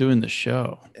stopped doing the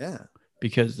show. Yeah.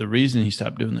 Because the reason he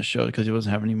stopped doing the show because he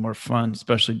wasn't having any more fun,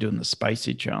 especially doing the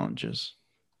spicy challenges.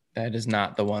 That is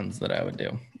not the ones that I would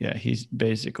do. Yeah, he's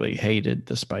basically hated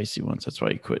the spicy ones. That's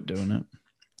why he quit doing it.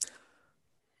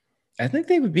 I think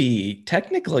they would be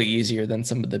technically easier than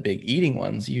some of the big eating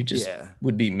ones. You just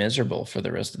would be miserable for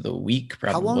the rest of the week,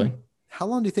 probably. How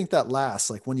long do you think that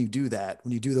lasts? Like when you do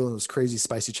those crazy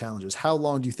spicy challenges, how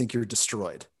long do you think you're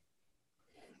destroyed?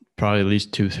 Probably at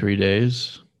least 2-3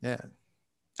 days. Yeah.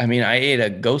 I mean, I ate a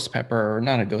ghost pepper, or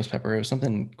not a ghost pepper. It was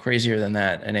something crazier than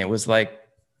that. And it was like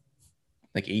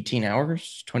 18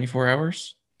 hours, 24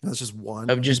 hours. That's just one.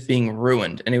 Of just being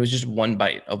ruined. And it was just one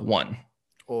bite of one.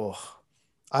 Oh,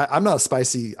 I'm not a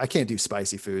spicy. I can't do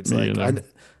spicy foods. Me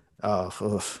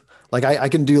like I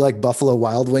can do like Buffalo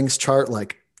Wild Wings chart,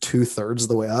 like 2/3 of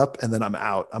the way up, and then I'm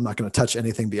out. I'm not going to touch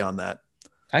anything beyond that.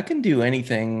 I can do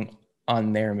anything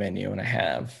on their menu, and I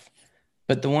have.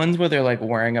 But the ones where they're like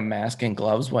wearing a mask and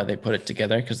gloves while they put it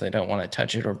together because they don't want to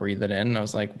touch it or breathe it in. And I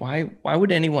was like, why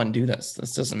would anyone do this?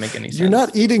 This doesn't make any sense. You're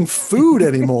not eating food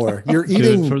anymore. You're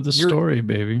eating for the story,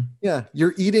 baby. Yeah.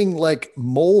 You're eating like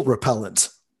mole repellent.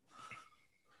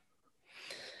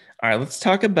 All right, let's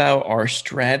talk about our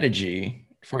strategy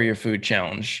for your food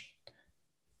challenge.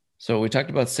 So we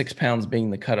talked about 6 pounds being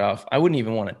the cutoff. I wouldn't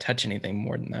even want to touch anything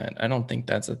more than that. I don't think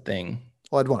that's a thing.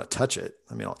 Well, I'd want to touch it.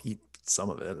 I mean, I'll eat some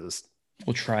of it.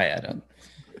 We'll try it.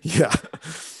 Yeah.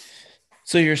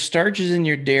 So your starches and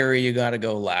your dairy, you got to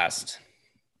go last.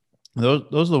 Those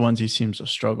are the ones he seems to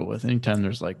struggle with. Anytime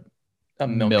there's like a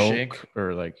milkshake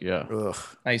or like,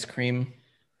 ice cream.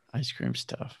 Ice cream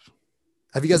stuff.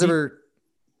 Have you guys ever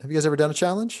done a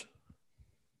challenge?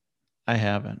 I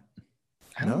haven't.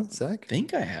 I don't Zach?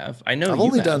 think I have. I know I've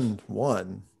only done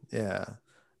one. Yeah.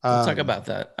 We'll talk about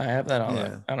that. I have that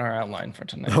on our outline for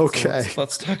tonight. Okay. So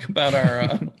let's talk about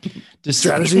our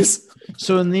strategies.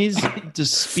 So in these,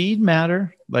 does speed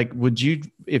matter? Like, would you,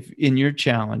 if in your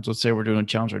challenge, let's say we're doing a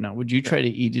challenge right now, would you try to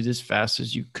eat it as fast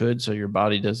as you could so your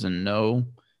body doesn't know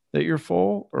that you're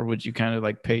full? Or would you kind of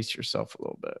like pace yourself a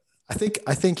little bit? I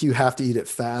think you have to eat it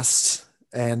fast.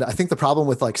 And I think the problem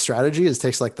with like strategy is it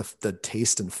takes like the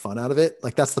taste and fun out of it.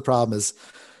 Like that's the problem is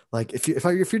like if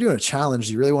you're doing a challenge,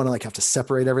 you really want to like have to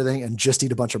separate everything and just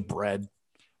eat a bunch of bread.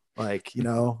 Like,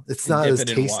 it's not as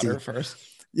tasty. In water first.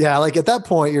 Yeah. Like at that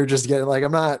point, you're just getting like,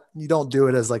 you don't do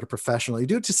it as like a professional. You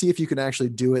do it to see if you can actually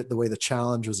do it the way the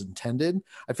challenge was intended.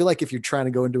 I feel like if you're trying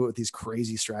to go into it with these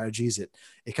crazy strategies, it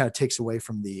kind of takes away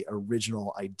from the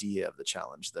original idea of the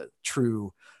challenge, the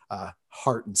true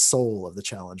heart and soul of the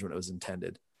challenge when it was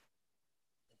intended.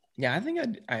 Yeah, I think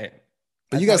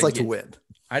But you guys like to win.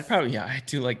 I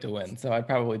do like to win. So I'd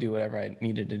probably do whatever I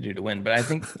needed to do to win. But I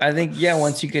think,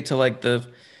 once you get to like the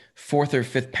 4th or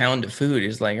 5th pound of food,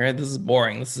 it's like, all right, this is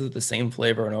boring. This is the same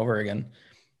flavor and over again.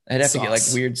 I'd have to get like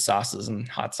weird sauces and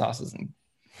hot sauces and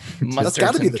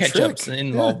mustards and ketchups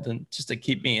involved and just to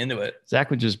keep me into it. Zach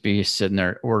would just be sitting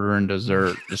there ordering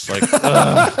dessert, just like,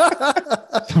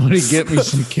 somebody get me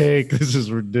some cake. This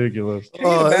is ridiculous. Can I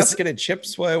get a basket of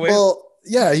chips while I wait? Well,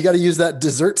 yeah, you got to use that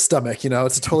dessert stomach.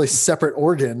 It's a totally separate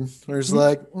organ. There's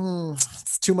like,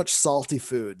 it's too much salty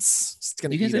foods. It's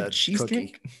gonna eat a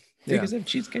cheesecake. You guys have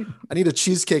cheesecake? I need a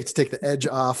cheesecake to take the edge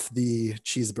off the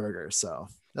cheeseburger, so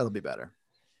that'll be better.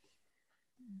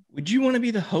 Would you want to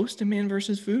be the host of Man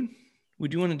vs. Food?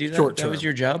 Would you want to do that? Short That term. was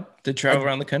your job, to travel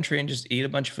around the country and just eat a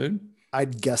bunch of food?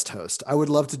 I'd guest host. I would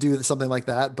love to do something like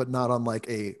that, but not on like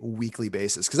a weekly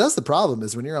basis. Because that's the problem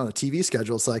is when you're on a TV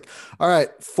schedule, it's like, all right,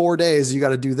 4 days, you got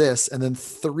to do this. And then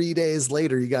 3 days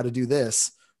later, you got to do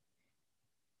this.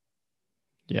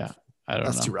 Yeah. I don't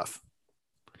know. That's too rough.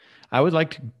 I would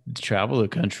like to travel the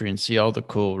country and see all the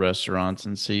cool restaurants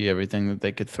and see everything that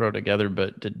they could throw together.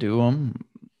 But to do them,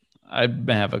 I'd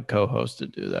have a co-host to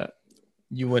do that.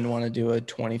 You wouldn't want to do a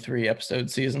 23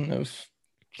 episode season of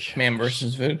Man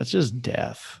vs. Food? That's just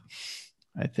death,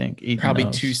 I think. Probably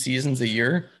 2 seasons a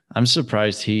year. I'm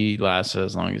surprised he lasted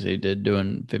as long as he did,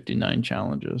 doing 59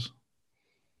 challenges.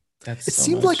 It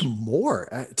seemed like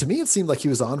more. To me, it seemed like he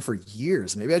was on for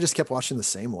years. Maybe I just kept watching the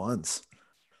same ones.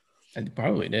 I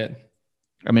probably did.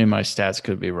 I mean, my stats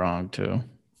could be wrong too.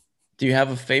 Do you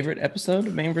have a favorite episode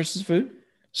of Man vs. Food?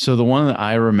 So the one that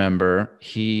I remember,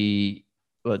 he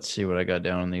let's see what I got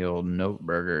down on the old note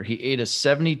burger. He ate a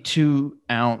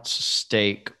 72-ounce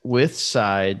steak with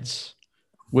sides,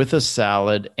 with a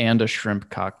salad and a shrimp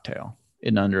cocktail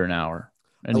in under an hour.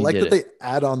 And I like that they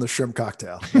add on the shrimp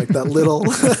cocktail, like that little.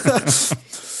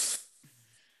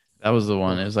 That was the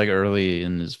one. It was like early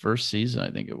in his first season, I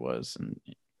think it was. And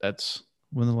that's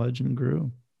when the legend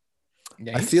grew.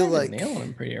 Yeah, I feel like nailing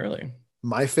him pretty early.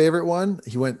 My favorite one,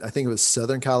 he went, I think it was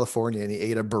Southern California, and he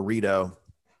ate a burrito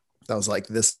that was like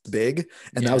this big.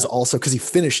 And that was also because he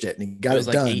finished it and he got it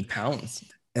done. 8 pounds.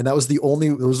 And that was it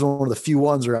was one of the few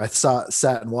ones where I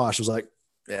sat and watched. I was like,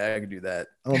 yeah, I could do that.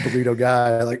 I'm a burrito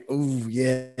guy. Like, oh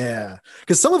yeah.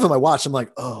 Because some of them I watched, I'm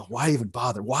like, oh, why even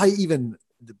bother? Why even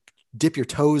dip your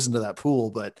toes into that pool?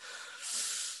 But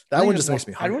that one just makes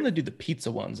me hungry. I want to do the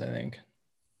pizza ones, I think.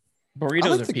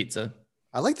 Burritos or pizza.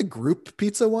 I like the group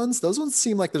pizza ones. Those ones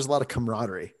seem like there's a lot of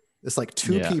camaraderie. It's like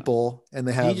two people and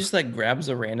they have. He just like grabs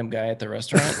a random guy at the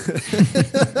restaurant.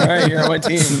 All right, you're on my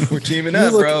team. We're teaming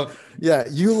up, bro. Yeah,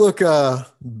 you look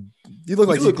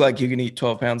like you can eat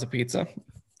 12 pounds of pizza.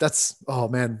 That's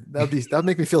man, that'd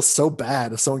make me feel so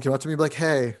bad if someone came up to me and be like,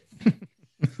 hey,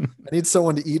 I need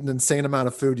someone to eat an insane amount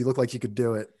of food. You look like you could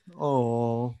do it.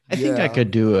 Oh, I think I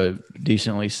could do a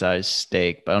decently sized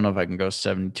steak, but I don't know if I can go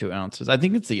 72 ounces. I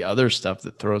think it's the other stuff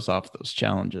that throws off those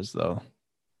challenges, though.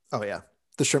 Oh yeah,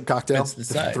 the shrimp cocktail. It's the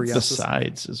sides. The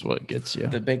sides is what gets you.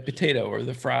 The baked potato or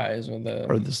the fries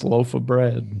or this loaf of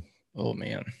bread. Oh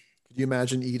man. Could you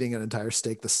imagine eating an entire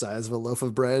steak the size of a loaf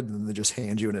of bread and then they just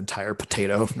hand you an entire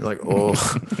potato? You're like, oh.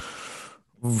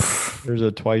 There's a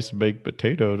twice baked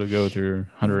potato to go through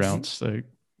 100-ounce steak.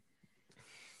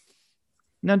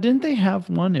 Now, didn't they have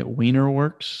one at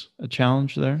Wienerworks, a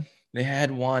challenge there? They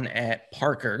had one at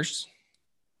Parker's.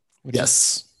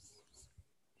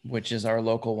 Which is our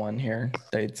local one here.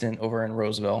 It's over in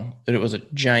Roseville. But it was a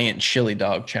giant chili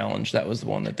dog challenge. That was the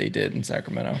one that they did in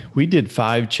Sacramento. We did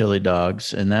 5 chili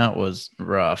dogs, and that was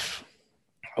rough.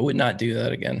 I would not do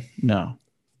that again. No.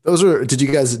 Did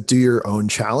you guys do your own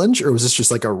challenge, or was this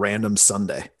just like a random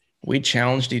Sunday? We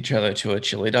challenged each other to a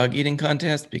chili dog eating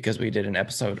contest because we did an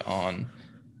episode on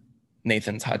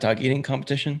Nathan's hot dog eating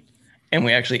competition. And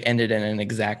we actually ended in an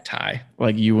exact tie.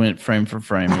 Like you went frame for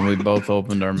frame and we both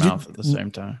opened our mouth at the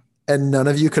same time. And none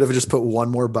of you could have just put one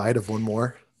more bite of one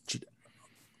more?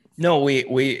 No, it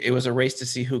was a race to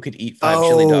see who could eat 5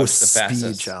 chili dogs the fastest.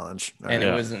 Speed challenge. And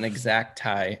it was an exact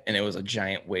tie and it was a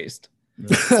giant waste. We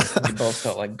both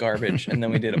felt like garbage. And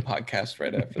then we did a podcast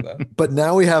right after that. But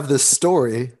now we have this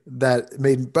story that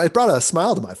it brought a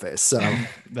smile to my face. So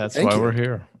that's why we're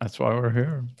here. That's why we're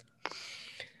here.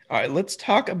 All right, let's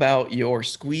talk about your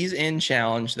squeeze in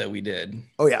challenge that we did.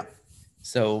 Oh, yeah.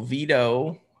 So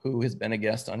Vito, who has been a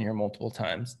guest on here multiple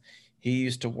times, he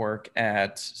used to work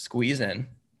at Squeeze In,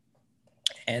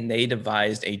 and they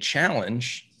devised a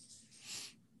challenge,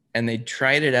 and they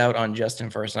tried it out on Justin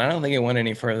first. And I don't think it went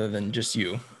any further than just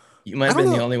you. You might have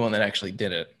been the only one that actually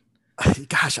did it.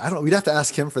 Gosh, I don't know. We'd have to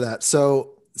ask him for that.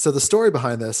 So the story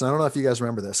behind this, and I don't know if you guys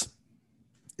remember this.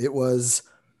 It was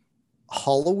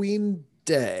Halloween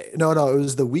day. No, it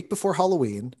was the week before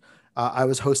Halloween. I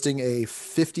was hosting a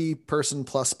 50-person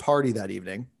plus party that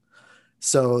evening.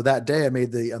 So that day I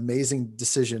made the amazing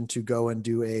decision to go and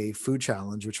do a food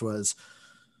challenge, which was,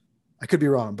 I could be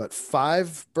wrong, but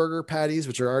 5 burger patties,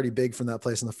 which are already big from that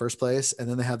place in the first place. And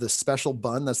then they have this special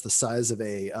bun that's the size of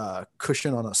a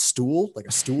cushion on a stool, like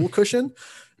a stool cushion.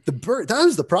 That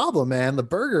was the problem, man. The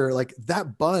burger, like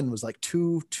that bun was like a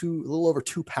little over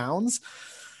 2 pounds.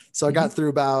 So I got through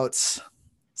about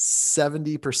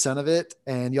 70% of it.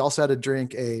 And you also had to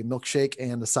drink a milkshake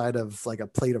and a side of like a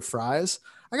plate of fries.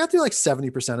 I got through like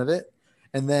 70% of it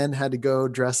and then had to go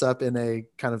dress up in a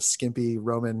kind of skimpy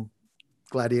Roman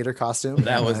gladiator costume. I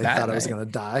thought I was going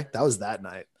to die. That was that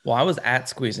night. Well, I was at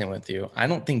Squeezing with you. I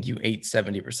don't think you ate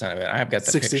 70% of it. I've got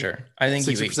the 60, picture. I think 60%?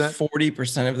 You ate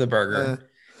 40% of the burger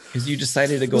because you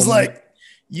decided to go.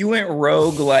 You went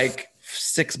rogue like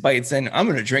 6 bites in. I'm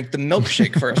going to drink the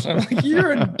milkshake first. I'm like,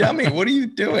 you're a dummy. What are you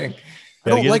doing? I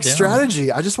don't like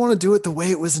strategy. I just want to do it the way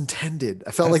it was intended.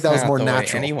 I felt like that was more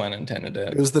natural. Anyone intended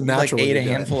it. It was the natural. You ate a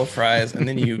handful of fries and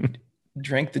then you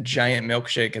drank the giant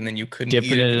milkshake and then you couldn't dip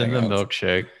eat it in the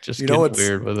milkshake. Just get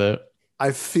weird with it.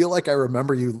 I feel like I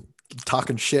remember you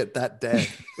talking shit that day.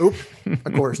 Oop,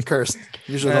 of course, cursed.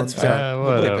 Usually don't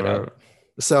whatever.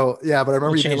 So yeah, but I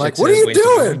remember you being like, "What are you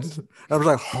doing?" And I was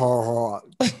like,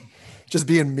 just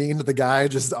being mean to the guy,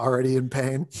 just already in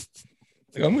pain.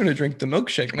 Like, I'm going to drink the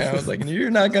milkshake now. I was like,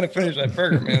 you're not going to finish that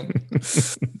burger, man.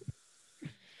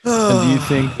 And do you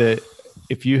think that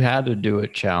if you had to do a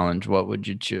challenge, what would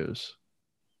you choose?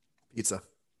 Pizza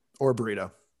or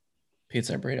burrito?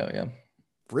 Pizza or burrito, yeah.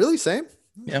 Really? Same?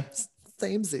 Yeah.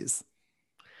 Samesies.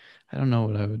 I don't know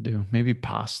what I would do. Maybe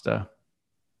pasta.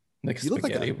 Like You look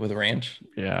like spaghetti with ranch.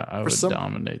 Yeah, I would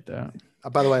dominate that.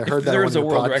 By the way, I heard If that there on was one a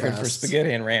of your world podcasts. record for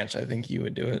spaghetti and ranch, I think you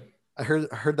would do it. I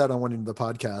heard that on one of the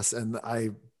podcasts, and I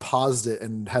paused it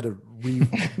and had to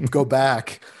go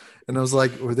back. And I was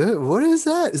like, what is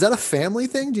that? Is that a family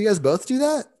thing? Do you guys both do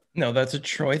that? No, that's a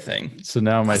Troy thing. So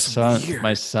now my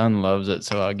weird. son loves it.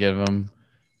 So I'll give him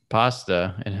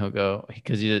pasta and he'll go,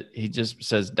 because he just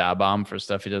says da bomb for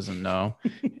stuff he doesn't know.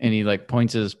 And he like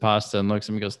points at his pasta and looks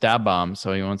at me and goes, da bomb.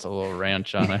 So he wants a little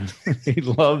ranch on it. He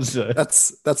loves it.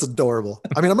 That's adorable.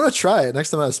 I mean, I'm gonna try it.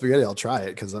 Next time I have spaghetti, I'll try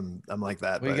it because I'm like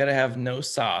that. We gotta have no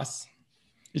sauce.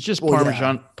 It's just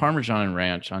Parmesan and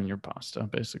ranch on your pasta,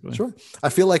 basically. Sure. I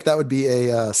feel like that would be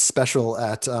a special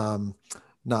at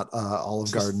not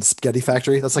Olive Garden, Spaghetti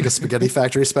Factory. That's like a Spaghetti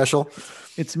Factory special.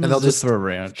 It's Mizithra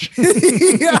ranch.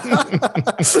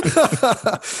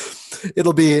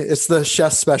 It's the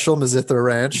chef's special Mizithra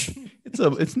ranch.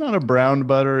 It's not a brown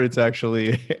butter. It's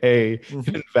actually a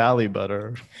Hidden Valley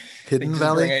butter. Hidden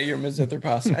Valley. Bring out your Mizithra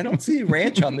pasta. I don't see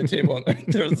ranch on the table.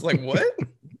 There's like what?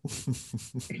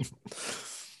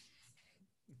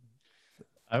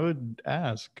 I would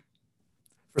ask.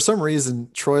 For some reason,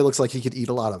 Troy looks like he could eat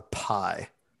a lot of pie.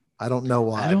 I don't know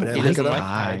why. He doesn't like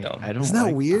pie. I don't. Isn't that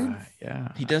like weird? Pie.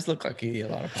 Yeah, he does look like he eat a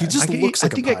lot of pie. He just looks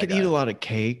like a pie I could eat a lot of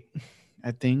cake.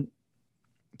 I think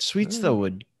sweets though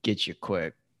would get you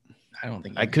quick. I don't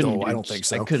think I couldn't. I don't think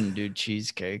so. I couldn't do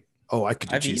cheesecake. Oh, I could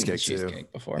do I've cheesecake eaten too.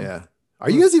 cheesecake before. Yeah. Are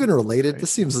you guys even related?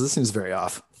 This seems very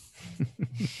off.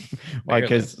 Why?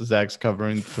 Because Zach's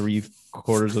covering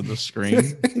 3/4 of the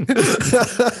screen.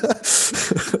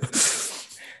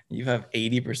 You have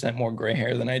 80% more gray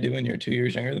hair than I do, and you're 2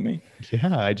 years younger than me.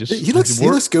 Yeah, he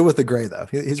looks good with the gray though.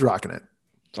 He's rocking it.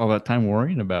 All that time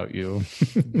worrying about you.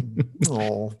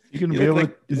 Oh, is he gonna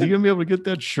be able to get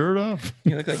that shirt off?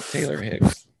 You look like Taylor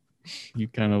Hicks. You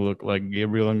kind of look like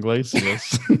Gabriel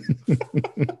Iglesias.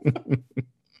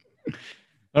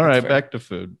 All right, back to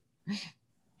food.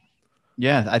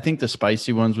 Yeah, I think the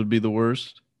spicy ones would be the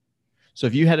worst. So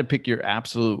if you had to pick your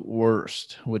absolute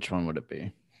worst, which one would it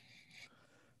be?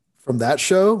 From that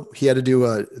show, there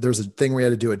was a thing where he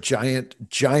had to do a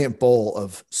giant bowl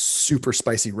of super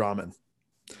spicy ramen.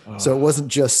 Oh. So it wasn't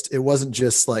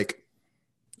just like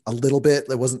a little bit.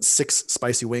 It wasn't 6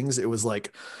 spicy wings. It was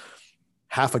like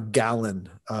half a gallon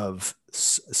of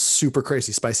super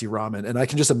crazy spicy ramen. And I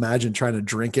can just imagine trying to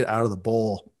drink it out of the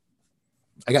bowl.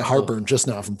 I got heartburn just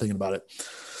now from thinking about it.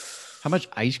 How much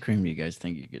ice cream do you guys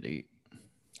think you could eat?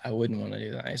 I wouldn't want to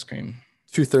do the ice cream.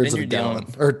 2/3 of a gallon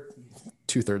or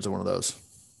 2/3 of one of those.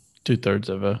 2/3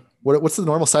 of a. What's the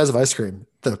normal size of ice cream?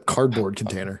 The cardboard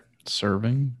container.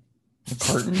 Serving. A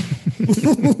carton.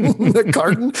 The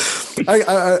carton.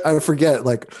 I forget.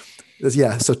 Like,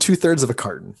 yeah. So 2/3 of a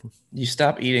carton. You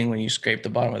stop eating when you scrape the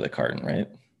bottom of the carton, right?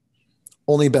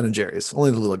 Only Ben and Jerry's. Only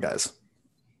the little guys.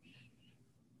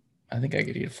 I think I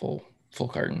could eat a full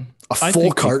carton. A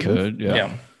full carton? Could,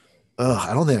 yeah.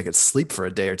 I don't think I could sleep for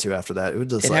a day or two after that. It would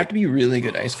just have to be really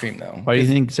good ice cream, though. Why do you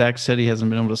think Zach said he hasn't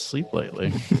been able to sleep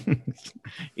lately?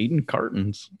 Eating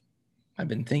cartons. I've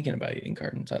been thinking about eating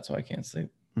cartons. That's why I can't sleep.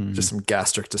 Just some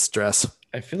gastric distress.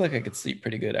 I feel like I could sleep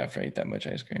pretty good after I eat that much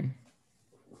ice cream.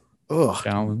 Oh,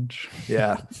 challenge.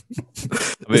 Yeah.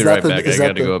 I'll be right back. I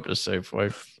got to go up to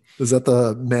Safeway. Is that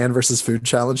the man versus food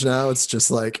challenge now? It's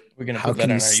just like, we're going to put that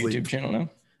on our YouTube channel now.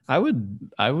 I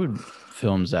would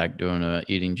film Zach doing a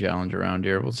eating challenge around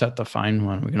here. We'll set the fine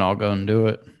one. We can all go and do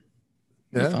it.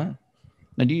 Yeah. Fun.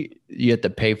 Now, do you have to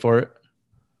pay for it?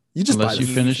 You just unless you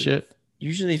finish it.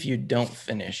 Usually, if you don't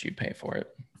finish, you pay for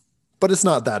it. But it's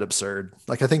not that absurd.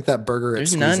 Like I think that burger.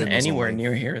 There's none anywhere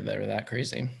near here that are that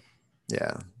crazy.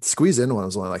 Yeah, Squeeze In one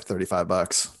was only like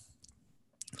 $35.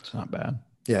 It's not bad.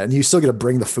 Yeah, and you still get to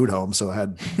bring the food home, so I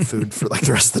had food for like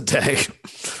the rest of the day.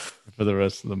 For the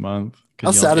rest of the month.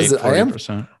 How sad is it?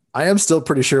 I am still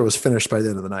pretty sure it was finished by the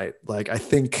end of the night. Like I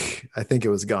think it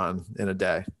was gone in a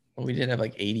day. Well, we did have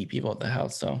like 80 people at the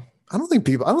house, so I don't think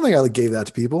I gave that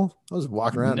to people. I was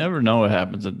walking around. You never know what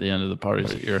happens at the end of the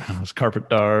parties at your house. Carpet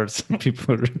darts,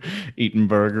 people are eating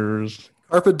burgers.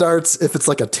 Carpet darts if it's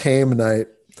like a tame night.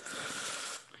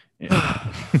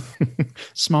 Yeah.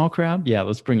 Small crowd? Yeah,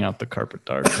 let's bring out the carpet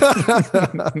dart.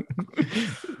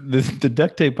 the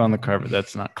duct tape on the carpet,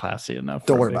 that's not classy enough.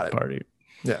 Don't worry about it. Party.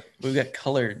 Yeah. We've got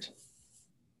colored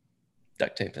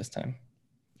duct tape this time.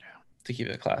 Yeah. To keep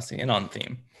it classy and on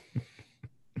theme.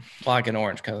 Black and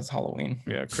orange because it's Halloween.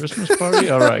 Yeah, Christmas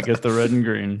party? All right, get the red and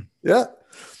green. Yeah.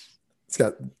 It's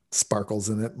got sparkles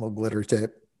in it, little glitter tape.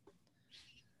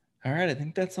 All right, I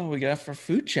think that's all we got for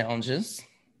food challenges.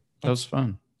 That was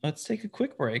fun. Let's take a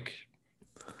quick break.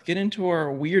 Get into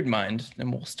our weird mind,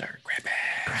 and we'll start. Grab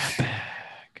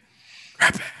bag.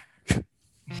 Grab bag.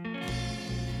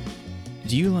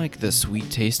 Do you like the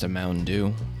sweet taste of Mountain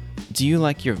Dew? Do you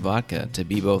like your vodka to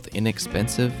be both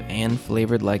inexpensive and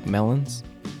flavored like melons?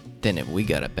 Then have we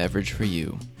got a beverage for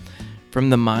you. From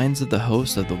the minds of the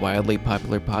hosts of the wildly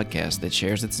popular podcast that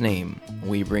shares its name,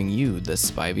 we bring you the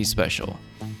Spivey Special.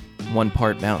 1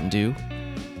 part Mountain Dew,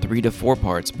 3 to 4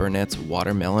 parts Burnett's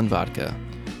Watermelon Vodka.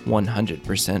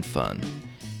 100% fun.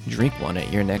 Drink one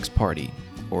at your next party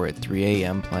or at 3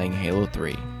 a.m. playing Halo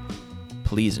 3.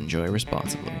 Please enjoy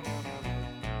responsibly.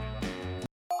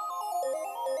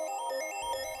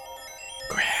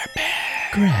 Grab bag.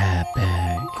 Grab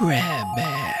bag. Grab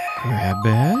bag. Grab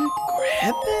bag.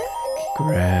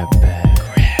 Grab bag.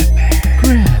 Grab bag.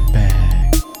 Grab bag. Grab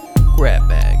bag. Grab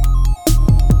bag.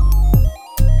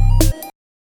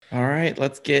 All right,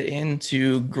 let's get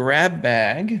into grab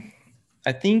bag.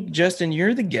 I think, Justin,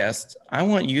 you're the guest. I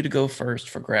want you to go first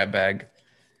for grab bag.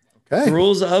 Okay. The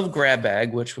rules of grab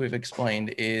bag, which we've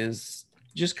explained, is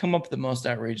just come up with the most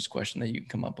outrageous question that you can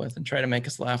come up with and try to make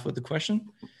us laugh with the question.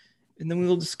 And then we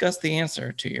will discuss the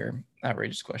answer to your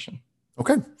outrageous question.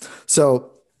 Okay.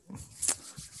 So,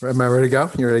 am I ready to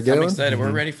go? You ready to go? I'm excited. We're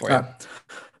ready for you.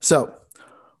 So,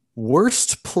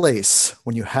 worst place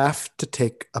when you have to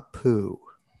take a poo.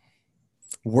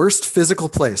 Worst physical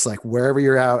place, like wherever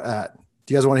you're out at.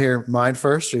 Do you guys want to hear mine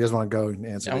first, or you guys want to go and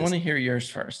answer? I want to hear yours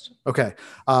first. Okay.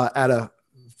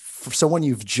 For someone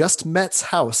you've just met's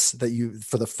house that you,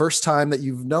 for the first time that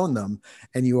you've known them,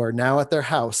 and you are now at their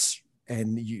house,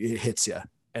 and it hits you,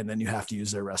 and then you have to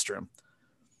use their restroom.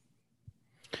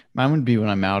 Mine would be when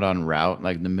I'm out on route,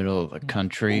 like in the middle of the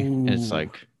country. And it's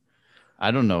like,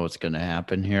 I don't know what's going to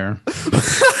happen here.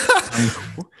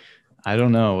 I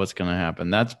don't know what's going to happen.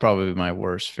 That's probably my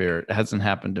worst fear. It hasn't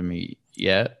happened to me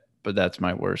yet, but that's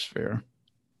my worst fear.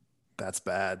 That's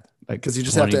bad. Because you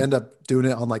just have to end up doing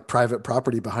it on like private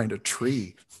property behind a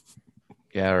tree.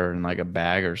 Yeah, or in like a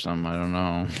bag or something. I don't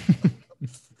know.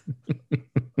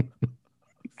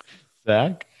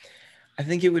 Zach? I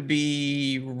think it would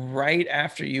be right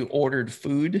after you ordered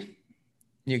food.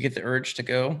 You get the urge to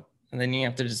go, and then you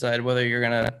have to decide whether you're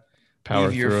going to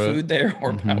leave your food there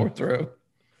or power through.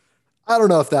 I don't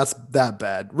know if that's that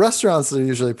bad. Restaurants are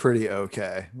usually pretty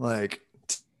okay. Like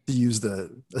to use the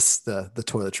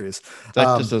toiletries.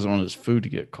 Zach just doesn't want his food to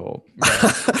get cold.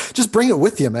 Just bring it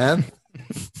with you, man.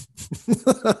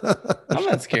 I'm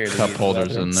not scared. Cup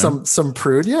holders in there. Some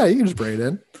prude. Yeah, you can just bring it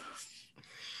in.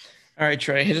 All right,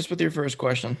 Trey, hit us with your first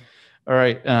question. All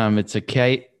right. It's a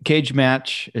cage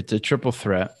match. It's a triple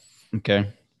threat. Okay.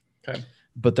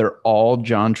 But they're all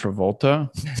John Travolta.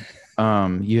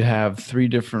 You have 3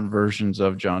 different versions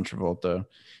of John Travolta.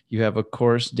 You have, of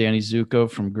course, Danny Zuko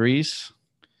from Grease.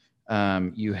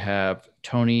 You have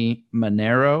Tony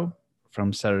Manero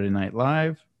from Saturday Night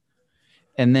Live.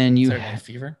 And then you Saturday Night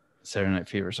Fever. Saturday Night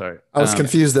Fever, sorry. I was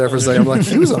confused there for a second. I'm like,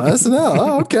 he was on SNL.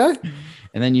 Oh, okay.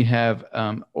 And then you have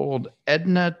old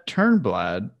Edna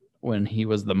Turnblad when he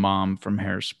was the mom from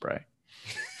Hairspray.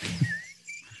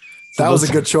 That was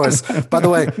a good choice. By the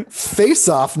way, Face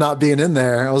Off not being in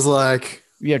there, I was like...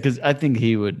 Yeah, because I think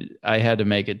I had to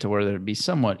make it to where there'd be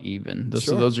somewhat even.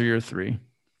 So those are your 3. You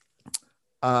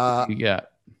got.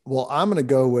 Well, I'm going to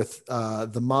go with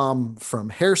the mom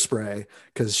from Hairspray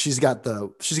because she's got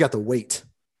the weight.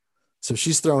 So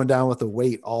she's throwing down with the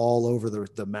weight all over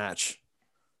the match.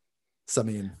 So, I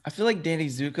mean... I feel like Danny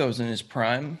Zuko's in his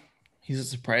prime. He's a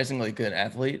surprisingly good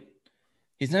athlete.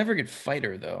 He's never a good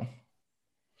fighter, though.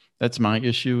 That's my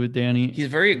issue with Danny. He's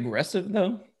very aggressive,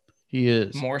 though. He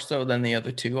is. More so than the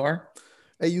other 2 are.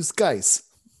 Hey, you guys.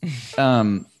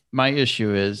 My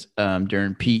issue is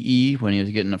during PE, when he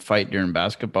was getting a fight during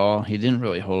basketball, he didn't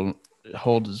really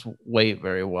hold his weight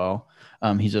very well.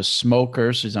 He's a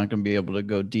smoker, so he's not going to be able to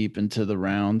go deep into the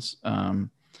rounds.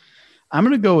 I'm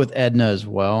going to go with Edna as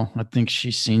well. I think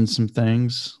she's seen some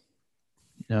things.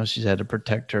 You know, she's had to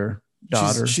protect her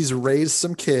daughter. She's raised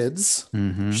some kids.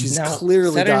 Mm-hmm. She's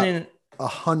clearly got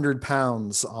 100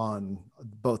 pounds on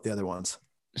both the other ones.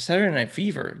 Saturday Night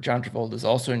Fever, John Travolta is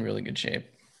also in really good shape.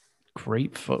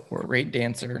 Great footwork. Great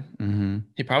dancer. Mm-hmm.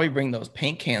 He'd probably bring those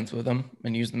paint cans with him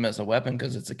and use them as a weapon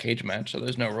because it's a cage match, so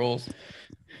there's no rules.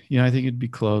 Yeah, I think it'd be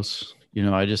close. You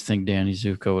know, I just think Danny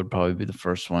Zuko would probably be the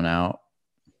first one out.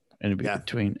 And it'd be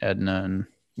between Edna and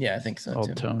I think so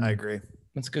too. Tony. I agree.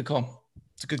 That's a good call.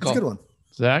 It's a good call. It's a good one.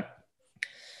 Zach?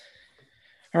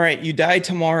 All right, you die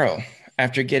tomorrow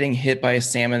after getting hit by a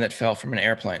salmon that fell from an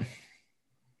airplane.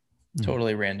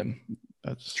 Totally random.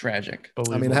 That's tragic.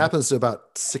 I mean, it happens to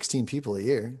about 16 people a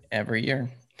year. Every year.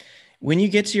 When you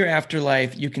get to your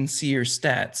afterlife, you can see your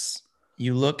stats.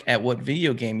 You look at what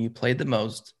video game you played the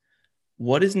most.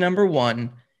 What is number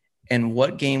one? And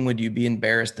what game would you be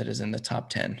embarrassed that is in the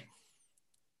top 10?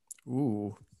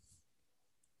 Ooh.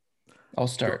 I'll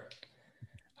start.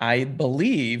 I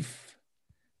believe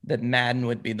that Madden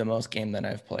would be the most game that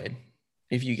I've played,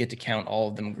 if you get to count all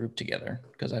of them grouped together,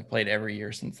 because I've played every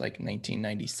year since like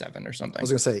 1997 or something. I was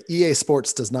going to say, EA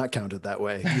Sports does not count it that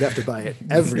way. You'd have to buy it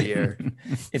every year.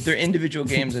 If they're individual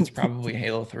games, it's probably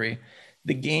Halo 3.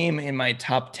 The game in my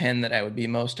top 10 that I would be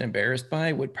most embarrassed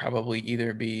by would probably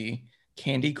either be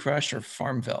Candy Crush or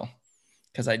Farmville,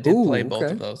 because I did play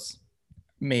both of those.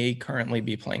 May currently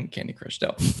be playing Candy Crush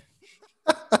still.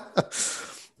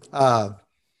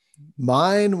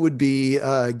 Mine would be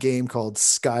a game called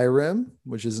Skyrim,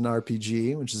 which is an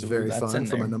RPG, which is very fun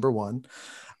for my number one.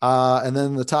 And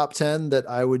then the top 10 that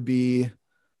I would be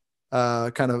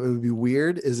it would be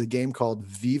weird is a game called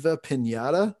Viva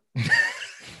Pinata.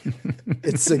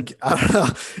 It's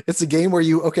a game where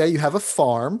you have a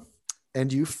farm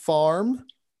and you farm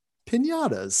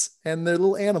pinatas and they're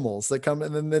little animals that come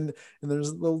and then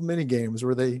there's little mini games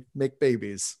where they make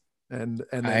babies. And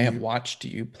I have watched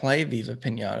you play Viva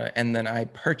Pinata, and then I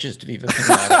purchased Viva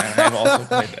Pinata, and I've also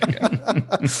played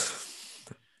that game.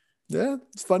 Yeah,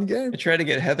 it's a fun game. I tried to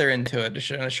get Heather into it to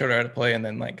show her how to play, and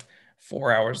then like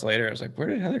 4 hours later, I was like, "Where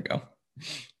did Heather go?"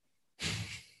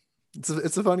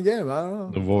 It's a fun game. I don't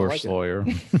know. Divorce lawyer.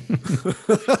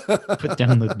 Put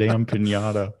down the damn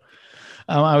pinata.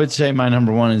 I would say my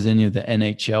number one is any of the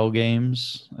NHL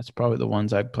games. That's probably the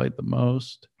ones I've played the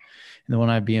most. And the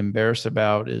one I'd be embarrassed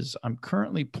about is I'm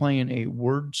currently playing a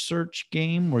word search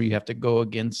game where you have to go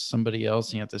against somebody else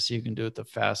and you have to see who can do it the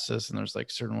fastest. And there's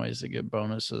like certain ways to get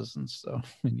bonuses and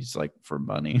stuff. And it's like for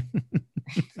money.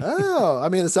 Oh, I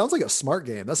mean, it sounds like a smart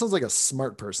game. That sounds like a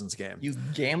smart person's game. You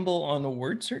gamble on a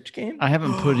word search game? I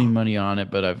haven't put any money on it,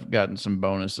 but I've gotten some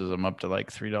bonuses. I'm up to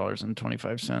like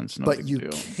 $3.25. No but you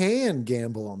can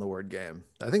gamble on the word game.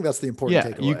 I think that's the important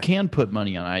takeaway. You can put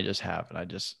money on it. I just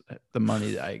haven't. The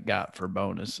money that I got for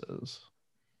bonuses.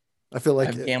 I feel like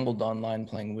I've gambled online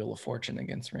playing Wheel of Fortune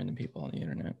against random people on the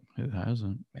internet. Who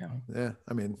hasn't? Yeah.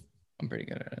 I mean, I'm pretty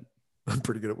good at it. I'm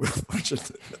pretty good at Wheel of Fortune.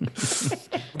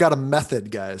 We've got a method,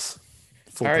 guys.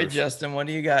 All right, Justin, what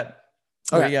do you got?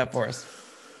 What do you got for us?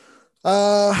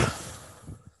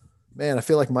 Man, I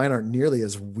feel like mine aren't nearly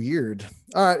as weird.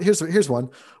 All right, here's one.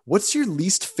 What's your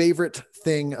least favorite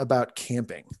thing about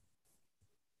camping?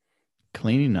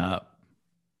 Cleaning up.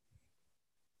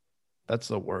 That's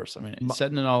the worst. I mean,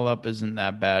 setting it all up isn't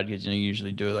that bad because you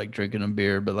usually do it like drinking a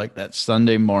beer, but like that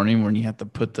Sunday morning when you have to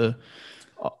put the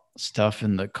stuff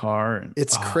in the car. And,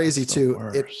 it's crazy too.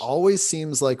 It always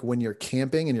seems like when you're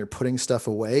camping and you're putting stuff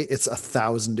away, it's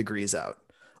 1,000 degrees out.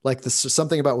 Like this is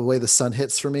something about the way the sun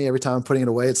hits for me every time I'm putting it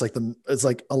away. It's like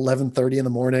 11:30 in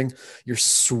the morning. You're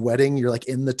sweating. You're like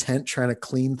in the tent trying to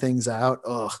clean things out.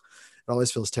 Ugh, it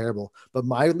always feels terrible. But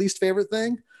my least favorite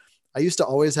thing, I used to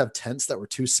always have tents that were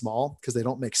too small because they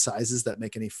don't make sizes that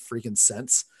make any freaking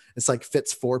sense. It's like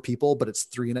fits 4 people, but it's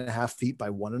 3.5 feet by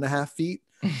 1.5 feet.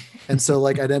 And so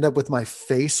like I'd end up with my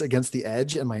face against the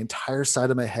edge and my entire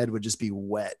side of my head would just be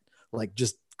wet, like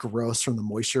just gross from the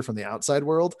moisture from the outside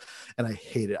world. And I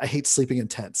hate it. I hate sleeping in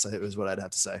tents. It was what I'd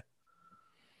have to say.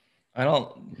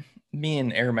 Me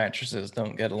and air mattresses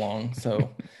don't get along,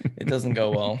 so it doesn't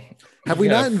go well. Have we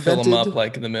not invented fill them up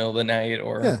like in the middle of the night,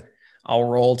 or I'll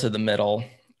roll to the middle.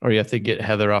 Or you have to get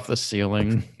Heather off the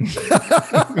ceiling. You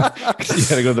got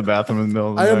to go to the bathroom in the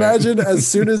middle of the night. I imagine as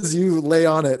soon as you lay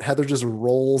on it, Heather just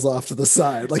rolls off to the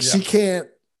side. Like she can't.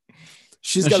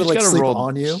 She's got to like sleep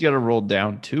on you. She's got to roll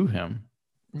down to him.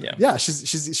 Yeah.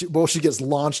 She gets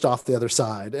launched off the other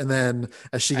side, and then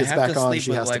as she gets back on,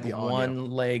 she has to be on one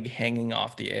leg hanging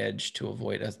off the edge to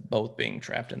avoid us both being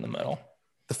trapped in the middle.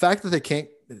 The fact that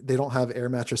they don't have air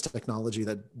mattress technology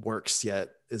that works yet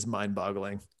is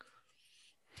mind-boggling.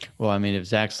 Well, I mean, if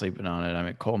Zach's sleeping on it, I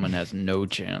mean, Coleman has no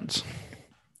chance.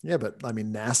 Yeah, but I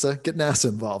mean, get NASA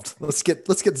involved. Let's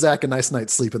get Zach a nice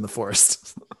night's sleep in the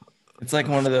forest. It's like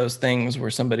one of those things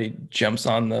where somebody jumps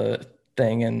on the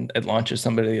thing and it launches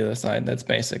somebody to the other side. That's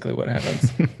basically what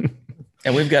happens.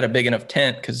 And we've got a big enough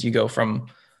tent because you go from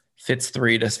fits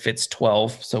 3 to fits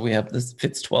 12. So we have this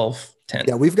fits 12 tent.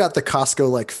 Yeah, we've got the Costco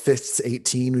like fits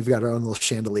 18. We've got our own little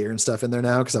chandelier and stuff in there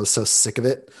now because I was so sick of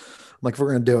it. I'm like, if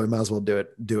we're going to do it, we might as well do it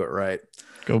right.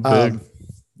 Go big.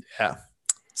 Yeah.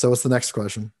 So what's the next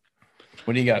question?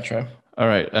 What do you got, Trev? All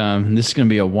right. This is going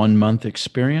to be a 1-month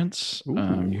experience.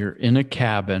 You're in a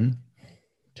cabin.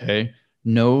 Okay.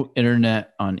 No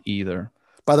internet on either.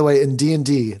 By the way, in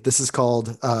D&D, this is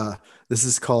called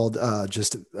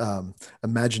just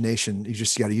imagination. You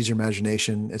just got to use your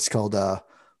imagination. It's called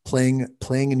playing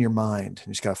in your mind.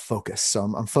 You just got to focus. So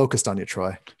I'm focused on you,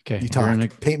 Troy. Okay. You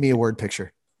talk. Paint me a word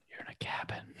picture. You're in a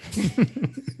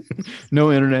cabin.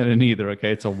 No internet in either.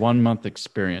 Okay. It's a 1 month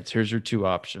experience. Here's your two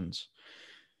options.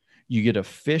 You get to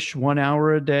fish 1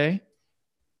 hour a day,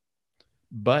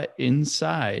 but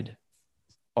inside,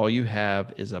 all you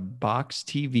have is a box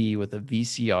TV with a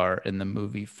VCR in the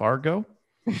movie Fargo.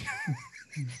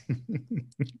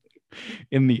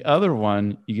 In the other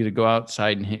one, you get to go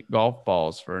outside and hit golf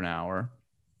balls for an hour.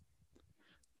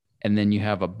 And then you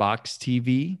have a box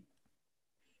TV.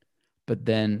 But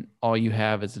then all you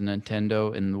have is a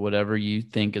Nintendo and whatever you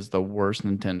think is the worst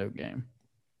Nintendo game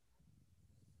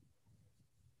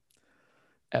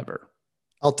ever.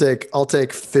 I'll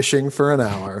take fishing for an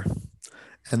hour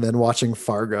and then watching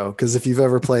Fargo. Because if you've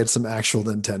ever played some actual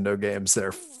Nintendo games,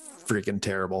 they're freaking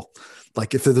terrible.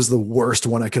 Like if it was the worst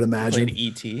one I could imagine. Played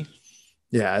E.T.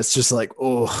 Yeah, it's just like,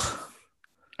 oh.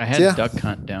 I had Duck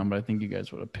Hunt down, but I think you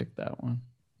guys would have picked that one.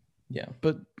 Yeah.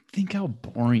 But think how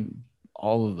boring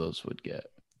all of those would get.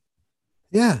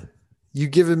 Yeah. You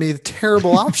giving me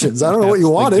terrible options. I don't know what you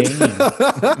wanted.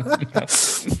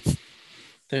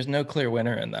 There's no clear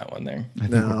winner in that one there. I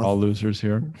think we're all losers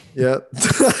here. Yep.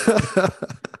 All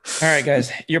right,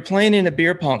 guys. You're playing in a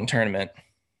beer pong tournament.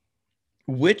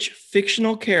 Which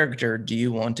fictional character do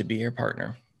you want to be your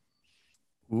partner?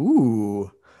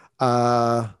 Ooh.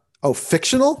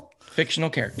 Fictional? Fictional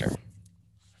character.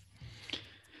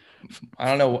 I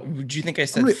don't know. Do you think I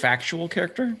said factual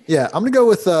character? Yeah, I'm gonna go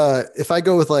with if I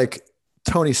go with like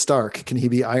Tony Stark, can he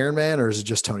be Iron Man or is it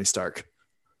just Tony Stark?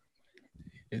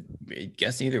 I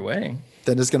guess either way.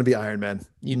 Then it's gonna be Iron Man.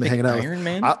 You pick Iron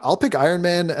Man? I'll pick Iron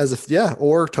Man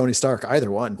or Tony Stark,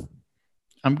 either one.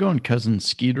 I'm going Cousin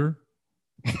Skeeter.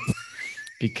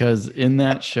 Because in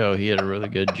that show he had a really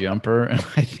good jumper, and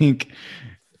I think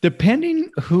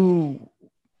depending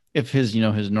if his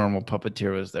normal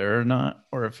puppeteer was there or not,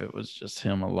 or if it was just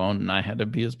him alone and I had to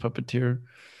be his puppeteer,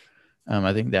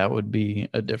 I think that would be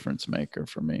a difference maker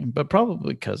for me. But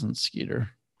probably Cousin Skeeter.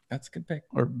 That's a good pick.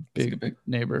 Or big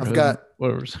neighborhood. I've got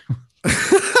whatever.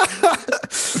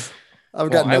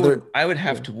 Another. I would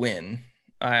have to win.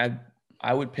 I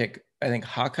would pick. I think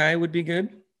Hawkeye would be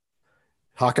good.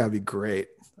 Hawkeye would be great.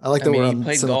 I like that. He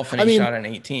played golf and he shot an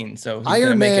 18, so he's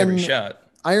gonna make every shot.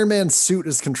 Iron Man's suit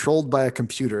is controlled by a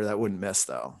computer that wouldn't miss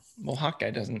though. Well,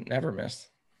 Hawkeye doesn't never miss.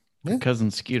 Yeah. Cousin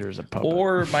Skeeter's a puppet.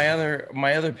 Or my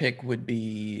other pick would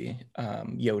be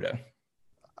Yoda.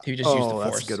 He would just use the Force.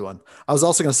 That's a good one. I was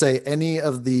also going to say any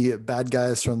of the bad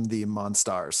guys from the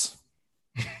Monstars.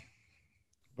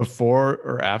 Before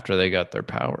or after they got their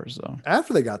powers, though?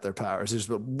 After they got their powers.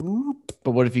 But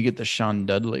what if you get the Sean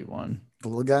Dudley one? The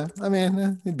little guy? I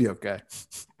mean, he'd be okay.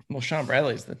 Well, Sean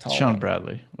Bradley's the tall Sean one.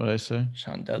 Bradley. What did I say?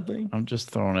 Sean Dudley? I'm just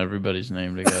throwing everybody's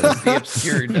name together. The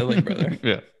obscure Dudley brother.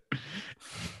 Yeah.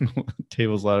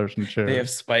 Tables, ladders, and chairs. They have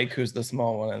Spike, who's the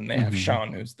small one, and they have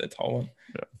Sean, who's the tall one.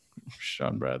 Yeah.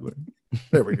 Sean Bradley.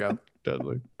 There we go.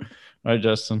 Dudley. All right,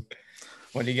 Justin.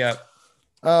 What do you got?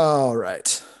 All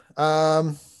right.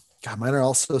 God, mine are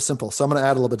all so simple. So I'm going to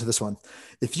add a little bit to this one.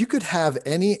 If you could have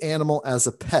any animal as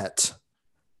a pet,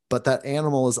 but that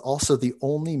animal is also the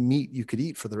only meat you could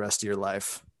eat for the rest of your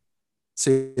life, so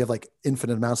you have like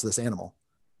infinite amounts of this animal,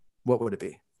 what would it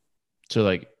be? So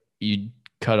like you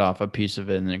cut off a piece of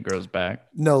it and it grows back?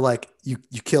 No, like you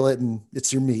kill it and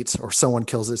it's your meat, or someone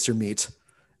kills it, it's your meat,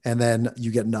 and then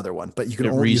you get another one. But you can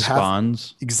only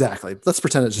respawns. Exactly. Let's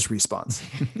pretend it just respawns.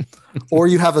 Or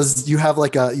you have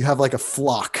like a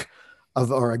flock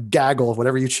of, or a gaggle of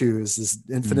whatever you choose, this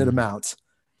infinite amount.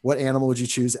 What animal would you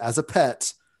choose as a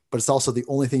pet? But it's also the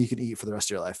only thing you can eat for the rest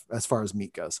of your life as far as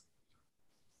meat goes.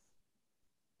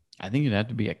 I think it'd have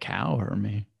to be a cow or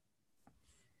me.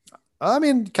 I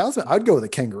mean, cows, I'd go with a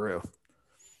kangaroo.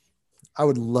 I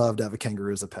would love to have a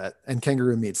kangaroo as a pet, and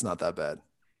kangaroo meat's not that bad.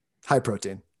 High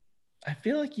protein. I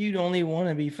feel like you'd only want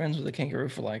to be friends with a kangaroo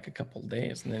for like a couple of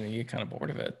days, and then you get kind of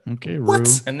bored of it. Okay, what?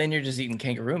 Roo. And then you're just eating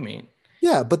kangaroo meat.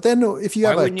 Yeah, but then if you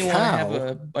have a cow, you want to have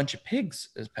a bunch of pigs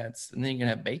as pets, and then you can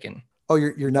have bacon. Oh,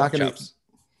 you're not going to.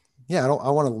 Yeah, I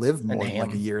want to live more than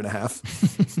like a year and a half.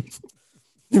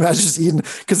 Imagine just eating,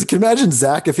 because can you imagine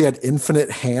Zach if he had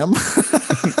infinite ham?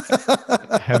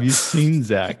 Have you seen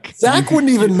Zach? Zach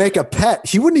wouldn't even make a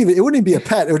pet. It wouldn't even be a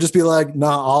pet. It would just be like,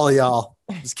 nah, all of y'all,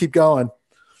 just keep going.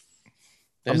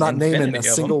 I'm not naming a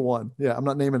single one. Yeah, I'm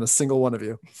not naming a single one of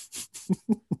you.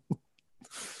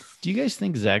 Do you guys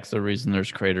think Zach's the reason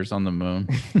there's craters on the moon?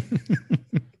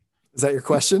 Is that your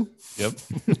question? Yep.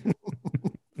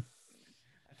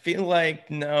 I feel like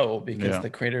no, because the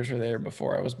craters were there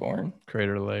before I was born.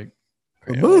 Crater Lake.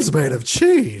 The moon's made of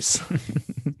cheese.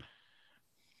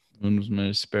 Moon was made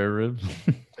of spare ribs.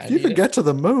 If you could get to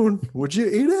the moon, would you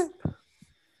eat it?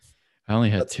 I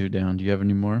only had 2 down. Do you have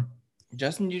any more?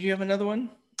 Justin, did you have another one?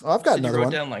 Oh, I've got another one. You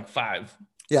wrote down like 5.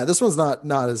 Yeah, this one's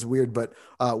not as weird, but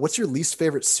what's your least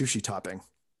favorite sushi topping?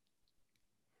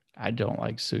 I don't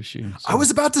like sushi. So. I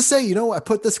was about to say, I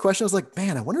put this question. I was like,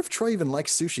 man, I wonder if Troy even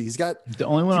likes sushi. He's got the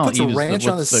only one I'll eat is ranch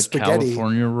on his spaghetti.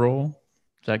 California roll.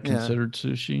 Is that considered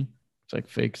sushi? It's like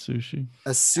fake sushi.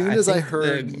 As soon as I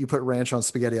heard you put ranch on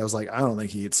spaghetti, I was like, I don't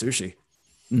think he eats sushi.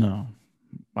 No,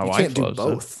 my wife can't do loves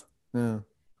both. It. Yeah,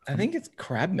 I think it's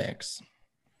crab mix.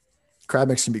 Crab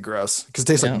mix can be gross because it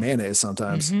tastes like mayonnaise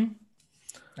sometimes. Mm-hmm.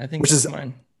 I think which is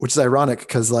mine. Which is ironic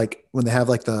because like when they have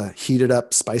like the heated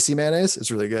up spicy mayonnaise, it's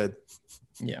really good.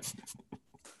 Yeah.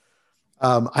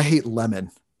 I hate lemon.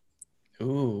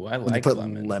 Ooh, I when like they put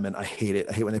lemon. I hate it.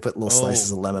 I hate when they put little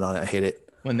slices of lemon on it. I hate it.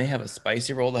 When they have a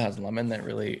spicy roll that has lemon, that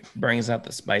really brings out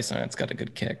the spice on it. It's got a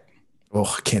good kick.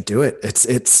 Oh, I can't do it.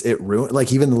 It ruined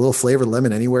like even the little flavored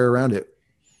lemon anywhere around it.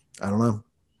 I don't know.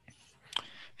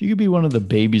 If you could be one of the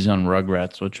babies on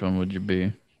Rugrats, which one would you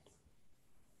be?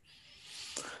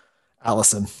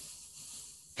 Allison.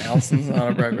 Allison's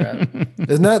not a Rugrat.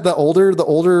 Isn't that the older?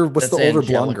 What's That's the older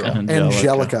Angelica. blonde girl?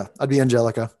 Angelica. I'd be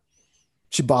Angelica.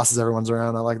 She bosses everyone's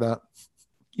around. I like that.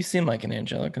 You seem like an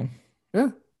Angelica. Yeah.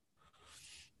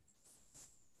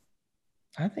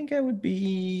 I think I would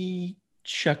be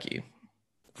Chucky.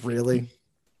 Really?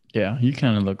 Yeah, you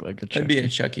kind of look like a Chucky. I'd be a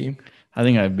Chucky. I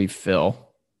think I'd be Phil.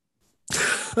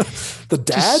 The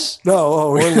dad?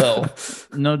 Or Lil.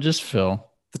 No, just Phil.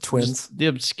 The twins. Just the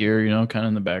obscure, kind of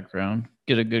in the background.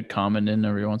 Get a good comment in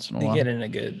every once in a while. Get in a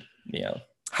good, yeah.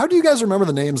 How do you guys remember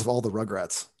the names of all the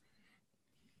Rugrats?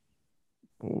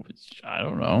 Oh, I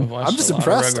don't know. I'm just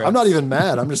impressed. I'm not even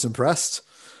mad. I'm just impressed.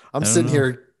 I'm sitting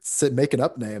here making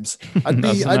up names. I'd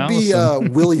be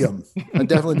William. I'd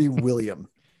definitely be William.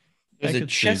 There's a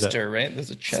Chester, right? There's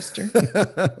a Chester.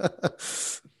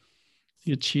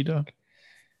 You cheetah.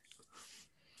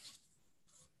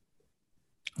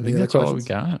 I Any think that's all we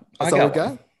got. That's all we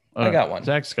got? I got one.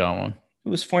 Zach's got one. It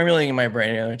was formulating in my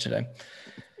brain earlier today.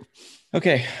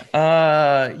 Okay.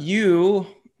 You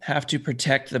have to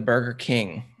protect the Burger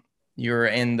King. You're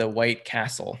in the White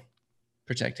Castle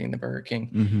protecting the Burger King.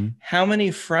 Mm-hmm. How many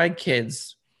fried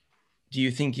kids do you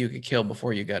think you could kill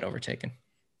before you got overtaken?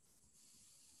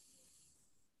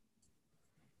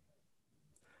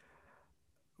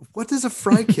 What is a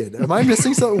fry kid? Am I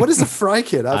missing something? What is a fry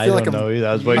kid? I feel like I'm.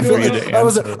 I was waiting for you to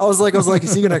answer. I was like,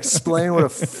 is he going to explain what a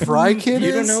fry kid is?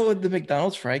 You don't know what the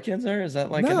McDonald's fry kids are? Is that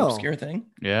like an obscure thing?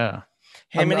 Yeah.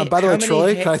 By the way,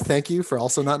 Troy, can I thank you for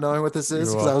also not knowing what this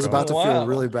is? Because I was about to feel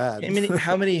really bad.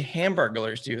 How many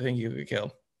hamburglers do you think you could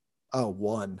kill? Oh,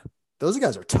 1. Those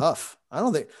guys are tough. I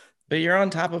don't think. But you're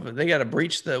on top of it. They got to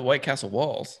breach the White Castle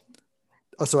walls.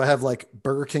 Oh, so I have like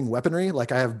Burger King weaponry?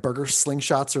 Like I have burger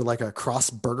slingshots or like a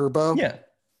cross burger bow? Yeah.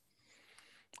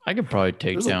 I could probably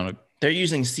take down They're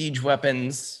using siege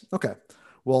weapons. Okay.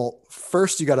 Well,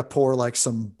 first you got to pour like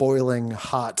some boiling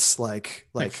hot, like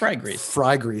fry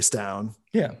grease down.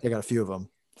 Yeah. I got a few of them.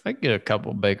 I get a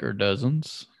couple Baker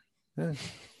dozens. Yeah.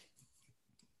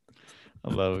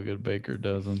 I love a good Baker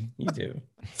dozen. You do.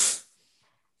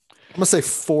 I'm going to say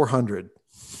 400.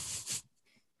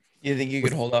 You think you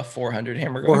could hold off 400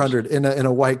 hamburgers? 400 in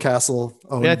a White Castle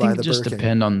owned I by think the it just Burger King.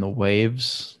 depend on the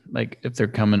waves. Like if they're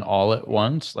coming all at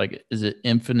once, like is it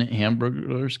infinite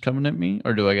hamburgers coming at me,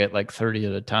 or do I get like 30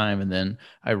 at a time and then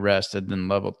I rest and then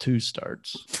level 2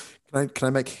 starts? Can I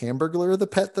make Hamburglar the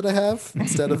pet that I have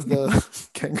instead of the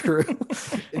kangaroo?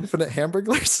 Infinite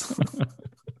Hamburglars.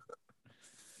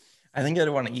 I think I'd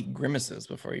want to eat grimaces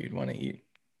before you'd want to eat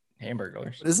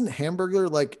hamburglers. But isn't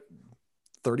Hamburglar like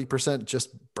 30% just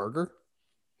burger?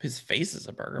 His face is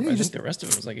a burger, Yeah, but I think the rest of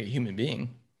it was like a human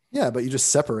being. Yeah, but you just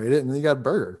separate it and then you got a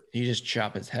burger. You just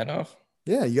chop his head off.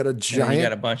 Yeah, you got a giant you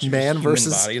got a bunch of man human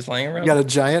versus bodies laying around. You got a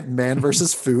giant man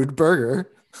versus food burger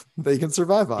that you can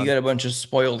survive on. You got a bunch of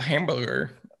spoiled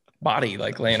hamburger body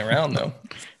like laying around though.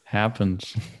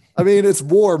 Happens. I mean, it's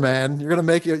war, man. You're gonna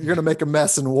make a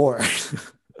mess in war.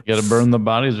 You got to burn the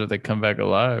bodies or they come back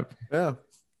alive. Yeah,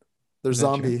 they're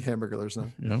zombie hamburglers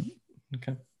now. Yep.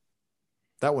 Okay.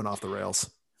 That went off the rails.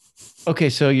 Okay,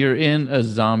 so you're in a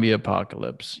zombie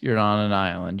apocalypse. You're on an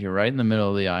island. You're right in the middle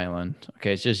of the island.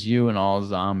 Okay, it's just you and all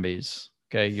zombies.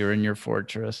 Okay, you're in your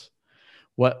fortress.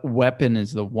 What weapon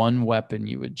is the one weapon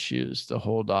you would choose to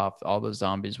hold off all the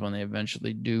zombies when they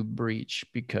eventually do breach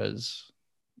because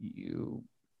you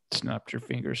snapped your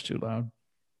fingers too loud?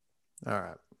 All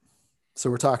right. So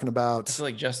we're talking I about, feel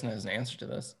like Justin has an answer to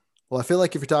this. well, I feel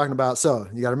like if you're talking about, so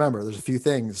you got to remember there's a few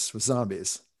things with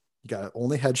zombies. You got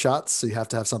only headshots. So you have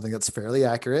to have something that's fairly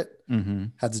accurate,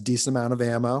 has a decent amount of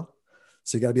ammo.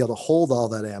 So you got to be able to hold all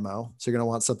that ammo. So you're going to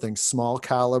want something small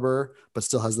caliber, but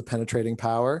still has the penetrating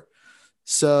power.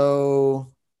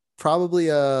 So probably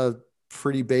a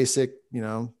pretty basic,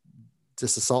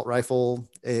 just assault rifle,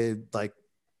 like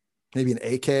maybe an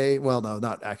AK. Well, no,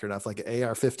 not accurate enough, like an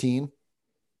AR-15,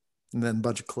 and then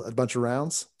a bunch of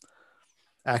rounds.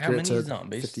 Accurate How many to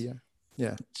zombies? 50.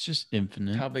 Yeah. It's just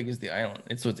infinite. How big is the island?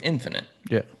 It's infinite.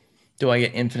 Yeah. Do I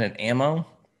get infinite ammo?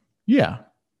 Yeah.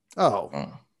 Oh.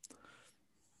 Well,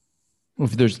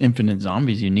 if there's infinite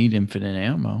zombies, you need infinite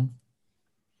ammo.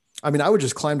 I mean, I would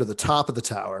just climb to the top of the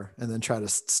tower and then try to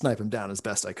snipe them down as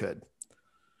best I could.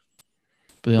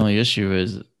 But the only issue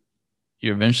is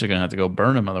you're eventually going to have to go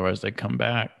burn them. Otherwise, they come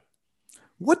back.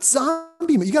 What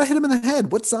zombie? You got to hit them in the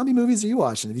head. What zombie movies are you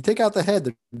watching? If you take out the head,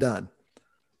 they're done.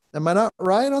 Am I not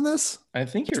right on this? I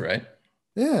think you're right.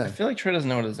 Yeah. I feel like Trey doesn't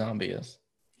know what a zombie is.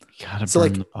 You got to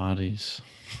burn the bodies.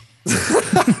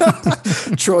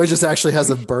 Troy just actually has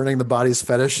a burning the bodies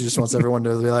fetish. He just wants everyone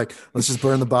to be like, let's just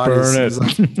burn the bodies. Burn it.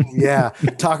 Like, yeah.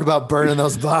 Talk about burning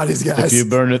those bodies, guys. If you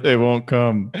burn it, they won't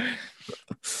come.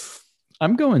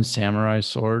 I'm going samurai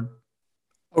sword.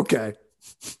 Okay.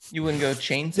 You wouldn't go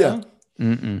chainsaw?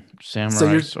 Yeah.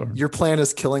 Samurai sword. Your plan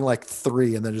is killing like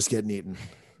 3 and then just getting eaten.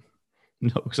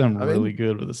 No, because I'm really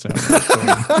good with a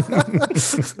samurai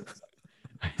sword.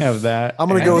 I have that. I'm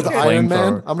gonna go with Iron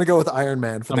Man. I'm gonna go with Iron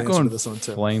Man for the answer to this one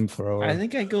too. Flamethrower. I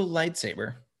think I go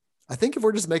lightsaber. I think if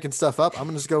we're just making stuff up, I'm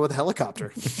gonna just go with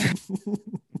helicopter. One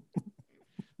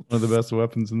of the best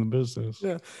weapons in the business.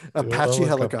 Yeah, Apache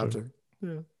helicopter.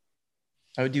 Yeah.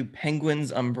 I would do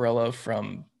Penguin's umbrella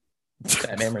from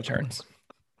Batman Returns.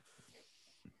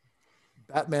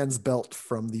 Batman's belt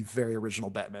from the very original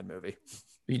Batman movie.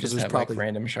 You just have like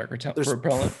random shark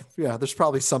repellent. Yeah, there's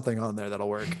probably something on there that'll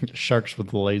work. Sharks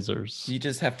with lasers. You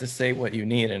just have to say what you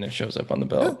need and it shows up on the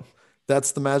belt. Yeah,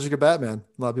 that's the magic of Batman.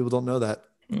 A lot of people don't know that.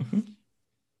 Mm-hmm.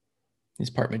 He's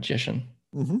part magician.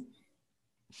 Mm-hmm.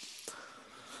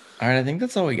 All right, I think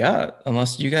that's all we got.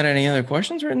 Unless you got any other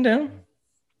questions written down?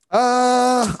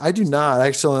 I do not. I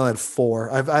actually only had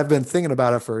 4. I've been thinking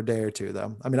about it for a day or two,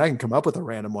 though. I mean, I can come up with a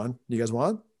random one. You guys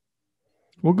want?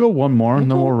 We'll go one more and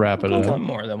then we'll wrap it up. One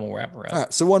more, then we'll wrap it up. All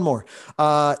right, so one more.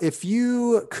 If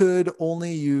you could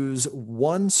only use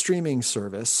one streaming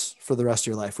service for the rest of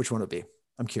your life, which one would it be?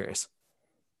 I'm curious.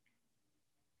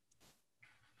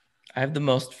 I have the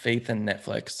most faith in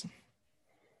Netflix.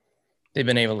 They've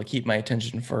been able to keep my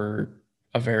attention for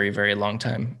a very, very long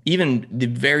time. Even the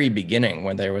very beginning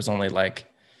when there was only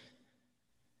like,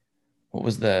 what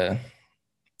was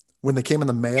when they came in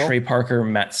the mail? Trey Parker,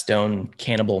 Matt Stone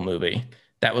cannibal movie.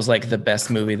 That was like the best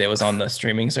movie that was on the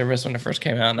streaming service when it first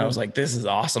came out. And I was like, this is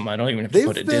awesome. I don't even have to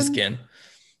put a disc in.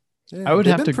 Yeah, I would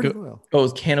have to go. Well. Oh, it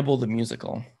was Cannibal the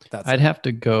Musical. I'd have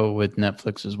to go with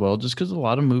Netflix as well, just because a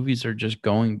lot of movies are just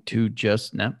going to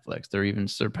just Netflix. They're even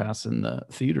surpassing the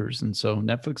theaters. And so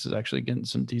Netflix is actually getting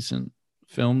some decent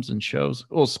films and shows.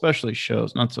 Well, especially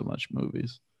shows, not so much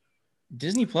movies.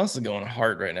 Disney Plus is going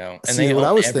hard right now. And See, they what own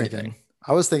I was everything. thinking.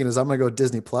 I was thinking is I'm going to go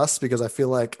Disney Plus because I feel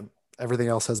like everything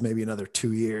else has maybe another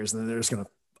 2 years and then they're just going to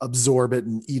absorb it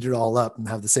and eat it all up and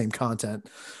have the same content.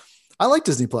 I like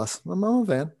Disney Plus. I'm a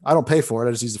fan. I don't pay for it.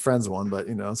 I just use the friends one, but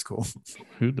it's cool.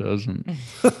 Who doesn't?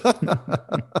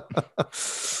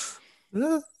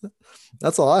 Yeah,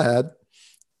 that's all I had.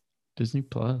 Disney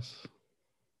Plus.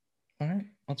 All right,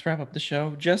 let's wrap up the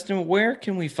show. Justin, where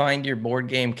can we find your board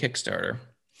game Kickstarter?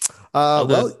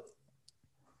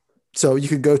 So you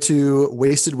can go to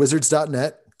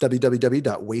wastedwizards.net,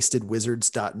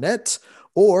 www.wastedwizards.net,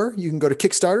 or you can go to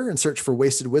Kickstarter and search for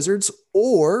Wasted Wizards,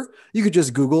 or you could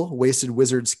just Google Wasted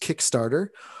Wizards Kickstarter,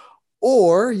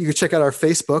 or you could check out our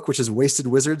Facebook, which is Wasted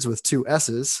Wizards with 2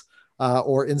 S's,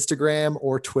 or Instagram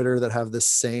or Twitter that have the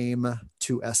same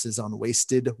 2 S's on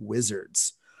Wasted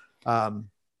Wizards.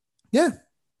 Yeah,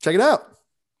 check it out.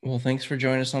 Well, thanks for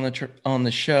joining us on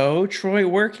the show. Troy,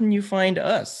 where can you find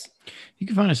us? You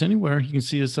can find us anywhere. You can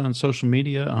see us on social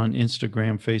media, on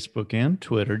Instagram, Facebook, and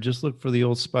Twitter. Just look for the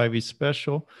old Spivey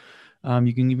Special.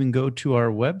 You can even go to our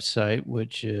website,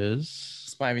 which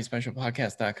is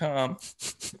SpiveySpecialPodcast.com.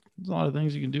 There's a lot of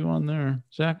things you can do on there.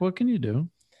 Zach, what can you do?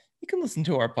 You can listen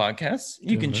to our podcasts.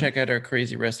 You can check out our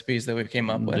crazy recipes that we've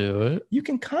came up with. Do it. You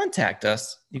can contact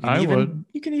us. You can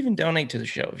You can even donate to the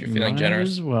show if you're feeling generous.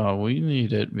 As well, we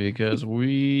need it because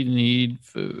we need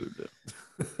food.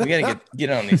 We got to get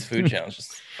on these food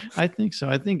challenges. I think so.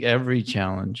 I think every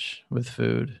challenge with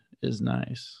food is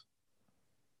nice.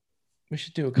 We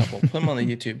should do a couple. Put them on the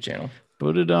YouTube channel.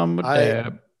 Put it on my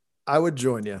tab. I would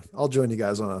join you. I'll join you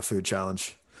guys on a food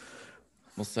challenge.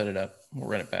 We'll set it up. We'll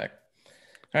run it back.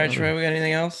 All right, Troy, we got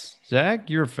anything else? Zach,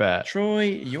 you're fat. Troy,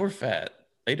 you're fat.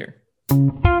 Later.